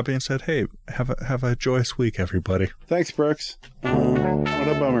that being said, hey, have a joyous week, everybody. Thanks, Brooks. What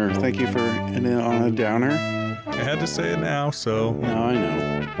a bummer. Thank you for ending on a downer. I had to say it now, so... No, I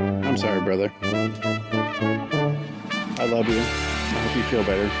know. I'm sorry, brother. I love you. I hope you feel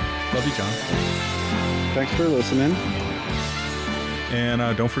better. Love you, John. Thanks for listening.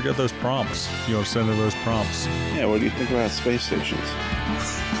 And don't forget those prompts. Send in those prompts. Yeah, what do you think about space stations?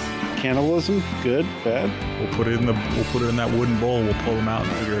 Cannibalism? Good? Bad? We'll put it in that wooden bowl. We'll pull them out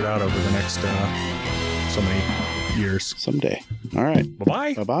and figure it out over the next so many years. Someday. All right.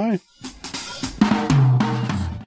 Bye-bye. Bye-bye.